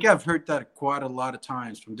 Yeah, I think I've heard that quite a lot of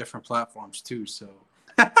times from different platforms too. So,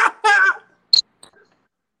 yeah,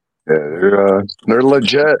 they're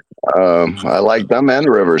legit. I like them and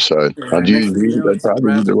Riverside.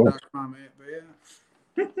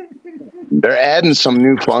 They're adding some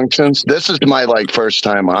new functions. This is my first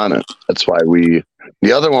time on it. That's why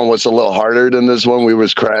the other one was a little harder than this one. We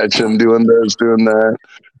was crashing, doing this, doing that.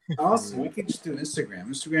 Also, we could just do Instagram.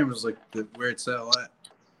 Instagram is where it's at.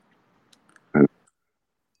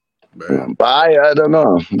 But I don't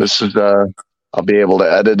know. This is I'll be able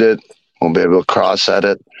to edit it. We'll be able to cross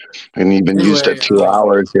edit. And even use that 2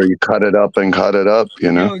 hours where you cut it up and cut it up,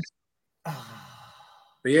 you know.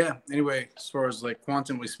 But yeah, anyway, as far as like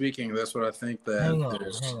quantumly speaking, that's what I think that Hang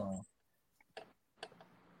on.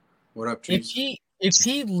 What up, Chief? If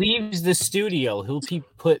he leaves the studio, he'll be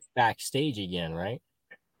put backstage again, right?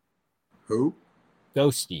 Who?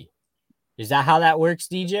 Ghosty. Is that how that works,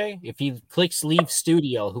 DJ? If he clicks leave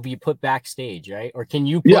studio, he'll be put backstage, right? Or can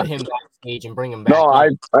you put him backstage and bring him back? No, I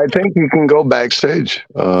think he can go backstage.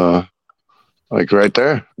 Like right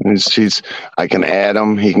there. He's I can add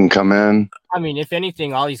him, he can come in. I mean, if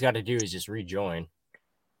anything, all he's got to do is just rejoin.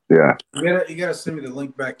 Yeah. You gotta send me the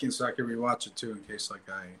link back in so I can rewatch it too, in case like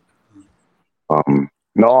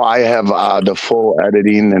no, I have the full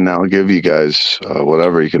editing, and I'll give you guys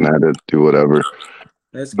whatever you can edit, do whatever.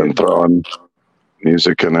 That's been good. throwing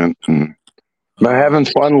music in it, and I'm having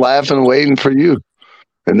fun, laughing, waiting for you.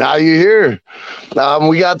 And now you're here.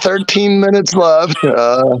 We got 13 minutes left.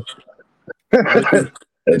 And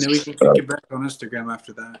then we can kick it back on Instagram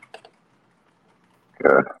after that.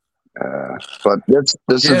 But this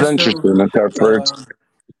is interesting. It's our first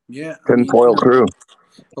tinfoil crew.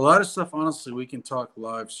 A lot of stuff, honestly, we can talk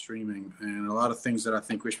live streaming, and a lot of things that I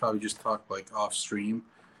think we should probably just talk like off stream.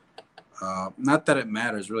 Not that it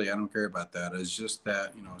matters, really. I don't care about that. It's just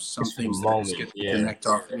that, you know, some things that just get to connect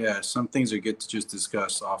off. Yeah, some things are good to just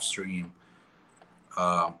discuss off stream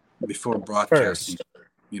before broadcasting.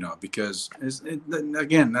 You know, because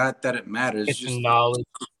again, not that it matters. It's just knowledge.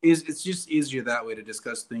 It's just easier that way to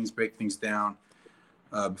discuss things, break things down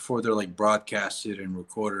before they're like broadcasted and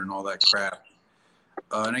recorded and all that crap.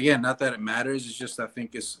 And again, not that it matters. It's just I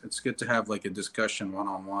think it's good to have like a discussion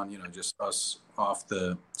one-on-one. You know, just us off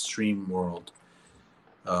the stream world.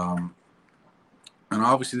 And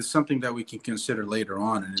obviously, it's something that we can consider later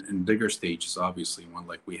on in bigger stages. Obviously, when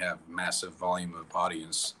like we have massive volume of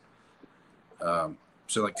audience.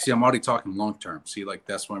 So like, see, I'm already talking long term. See, like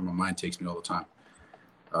that's where my mind takes me all the time.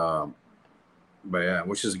 But yeah,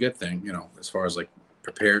 which is a good thing, you know, as far as like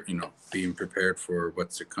prepared, you know, being prepared for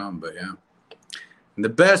what's to come. But yeah, and the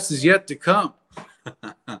best is yet to come.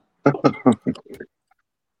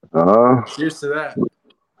 Cheers to that.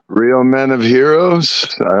 Real Men of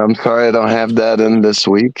Heroes. I'm sorry I don't have that in this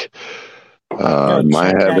week.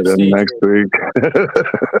 Might have it in next week.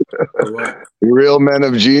 Real Men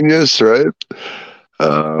of Genius, right?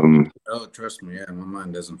 Oh, trust me, yeah, my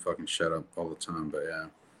mind doesn't fucking shut up all the time, but yeah.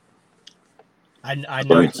 I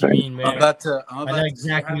know what you mean, man. I know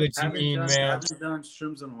exactly what you mean, man. I haven't done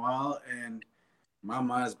shrooms in a while, and my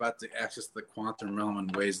mind is about to access the quantum realm in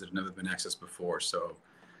ways that have never been accessed before. So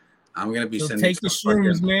I'm gonna be sending. Take the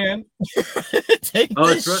shrooms, man.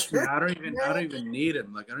 Trust me, I don't even need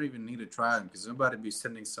them. Like I don't even need to try them because somebody be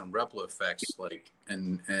sending some Replo effects, like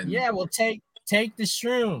and yeah, well take the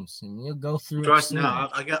shrooms and you'll go through. Trust me,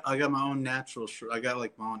 I got my own natural. I got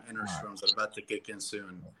like my own inner shrooms that are about to kick in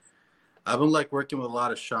soon. I've been like working with a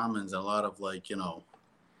lot of shamans, and a lot of like, you know,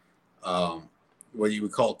 what you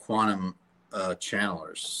would call quantum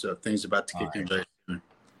channelers. So things about to kick in very soon.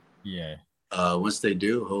 Yeah. Once they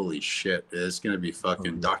do, holy shit, it's gonna be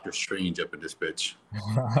fucking Doctor Strange up in this bitch.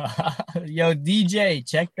 Yo, DJ,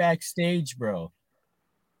 check backstage, bro.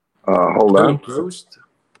 Hold on. Ghost.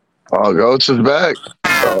 Oh, Ghost is back.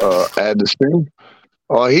 Add the stream.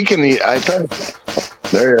 Oh, he can eat. I think.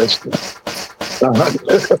 There he is. I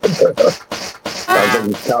think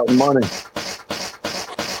he's counting money.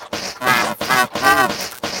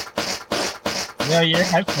 Yeah, your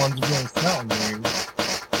headphones are doing something weird.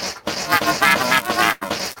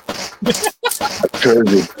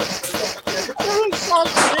 Crazy. That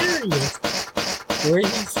sounds serious. The way he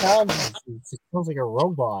sounds, it sounds like a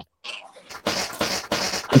robot.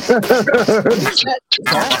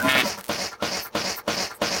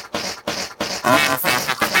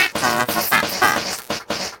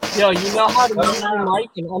 Yo, you know how to mute your mic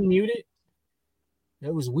and unmute it?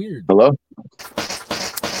 That was weird. Hello?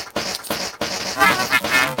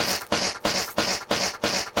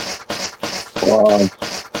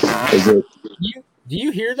 Is it? Do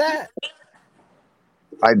you hear that?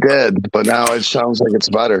 I did, but now it sounds like it's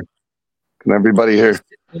better. Can everybody hear?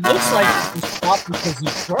 It looks like he stopped because he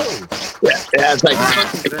froze. Yeah, it's like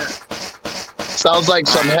sounds like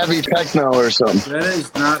some heavy techno or something. That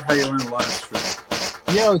is not how you learn a lot of shit.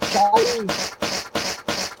 Yo,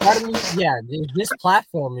 yeah, this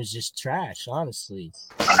platform is just trash, honestly.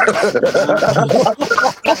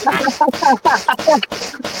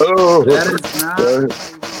 Oh, that is not how you learn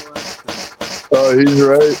a lot of shit. Oh, he's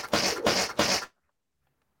right.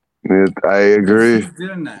 I agree. Who's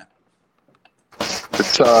doing that?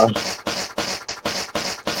 It's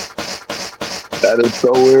that is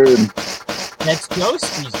so weird. That's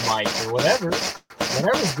Ghosty's mic or whatever's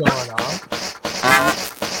going on.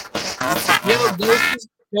 Yo,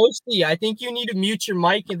 Ghosty, I think you need to mute your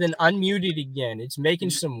mic and then unmute it again. It's making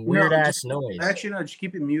some weird ass noise. Actually, no, just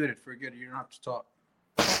keep it muted. Forget it. You don't have to talk.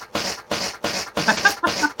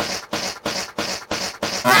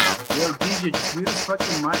 Yo, DJ, just mute his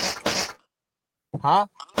fucking mic. Huh?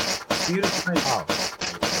 Mute his mic. Oh.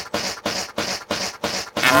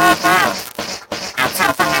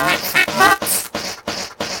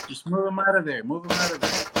 Just move him out of there. Move him out of there.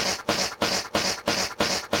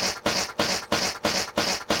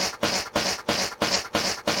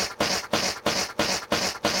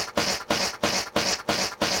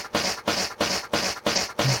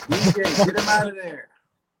 DJ, get him out of there.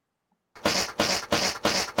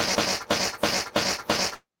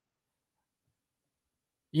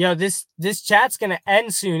 Yo, this chat's gonna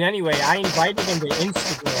end soon anyway. I invited him to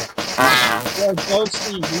Instagram. Yo,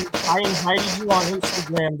 Ghosty, I invited you on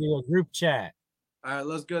Instagram to a group chat. All right,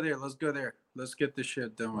 let's go there. Let's go there. Let's get this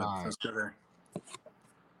shit done with. Let's go there.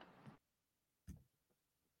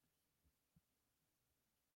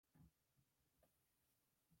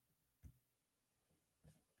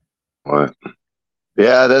 What?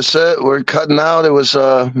 Yeah, that's it. We're cutting out. It was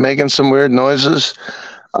making some weird noises.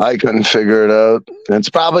 I couldn't figure it out. It's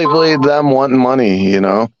probably them wanting money, you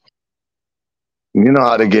know. You know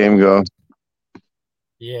how the game goes.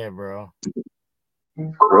 Yeah, bro.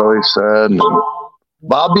 Really sad.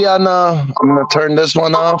 Bobby, I'm gonna turn this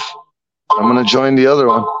one off. I'm gonna join the other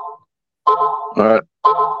one. All right.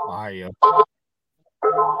 Are you?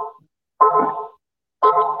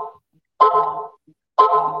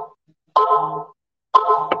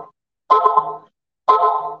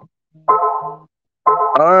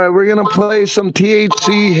 All right, we're gonna play some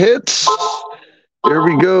THC hits. Here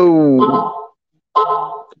we go.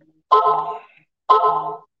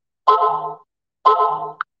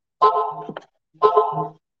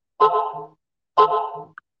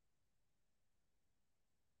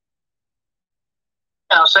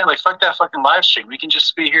 Yeah, I'm saying, like, fuck that fucking live stream. We can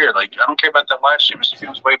just be here. Like, I don't care about that live stream. It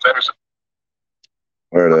feels way better.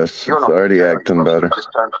 There it is. It's already acting better.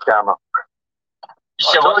 Just turn the camera. You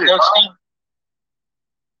said what, Steve?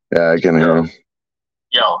 Yeah, I can hear him.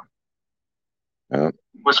 Yo. Yeah.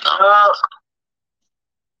 What's up?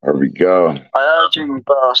 There we go. I heard you, you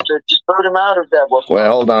bastard. Just put him out of there. Wait,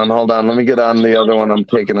 hold on. Let me get on the other one. I'm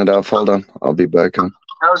taking it off. Hold on. I'll be back on.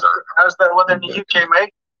 How's that one in the UK,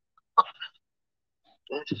 mate?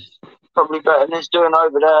 It's probably better than it's doing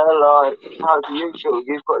over there. Like, how do you feel?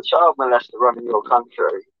 You've got a child molester running your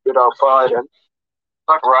country. Good old Biden.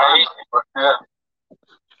 Right. Yeah.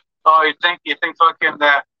 Oh, you think fucking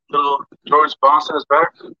that little George Johnson is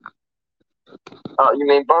better? Oh, you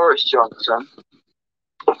mean Boris Johnson?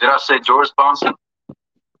 Did I say George Johnson?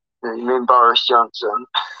 Yeah, you mean Boris Johnson?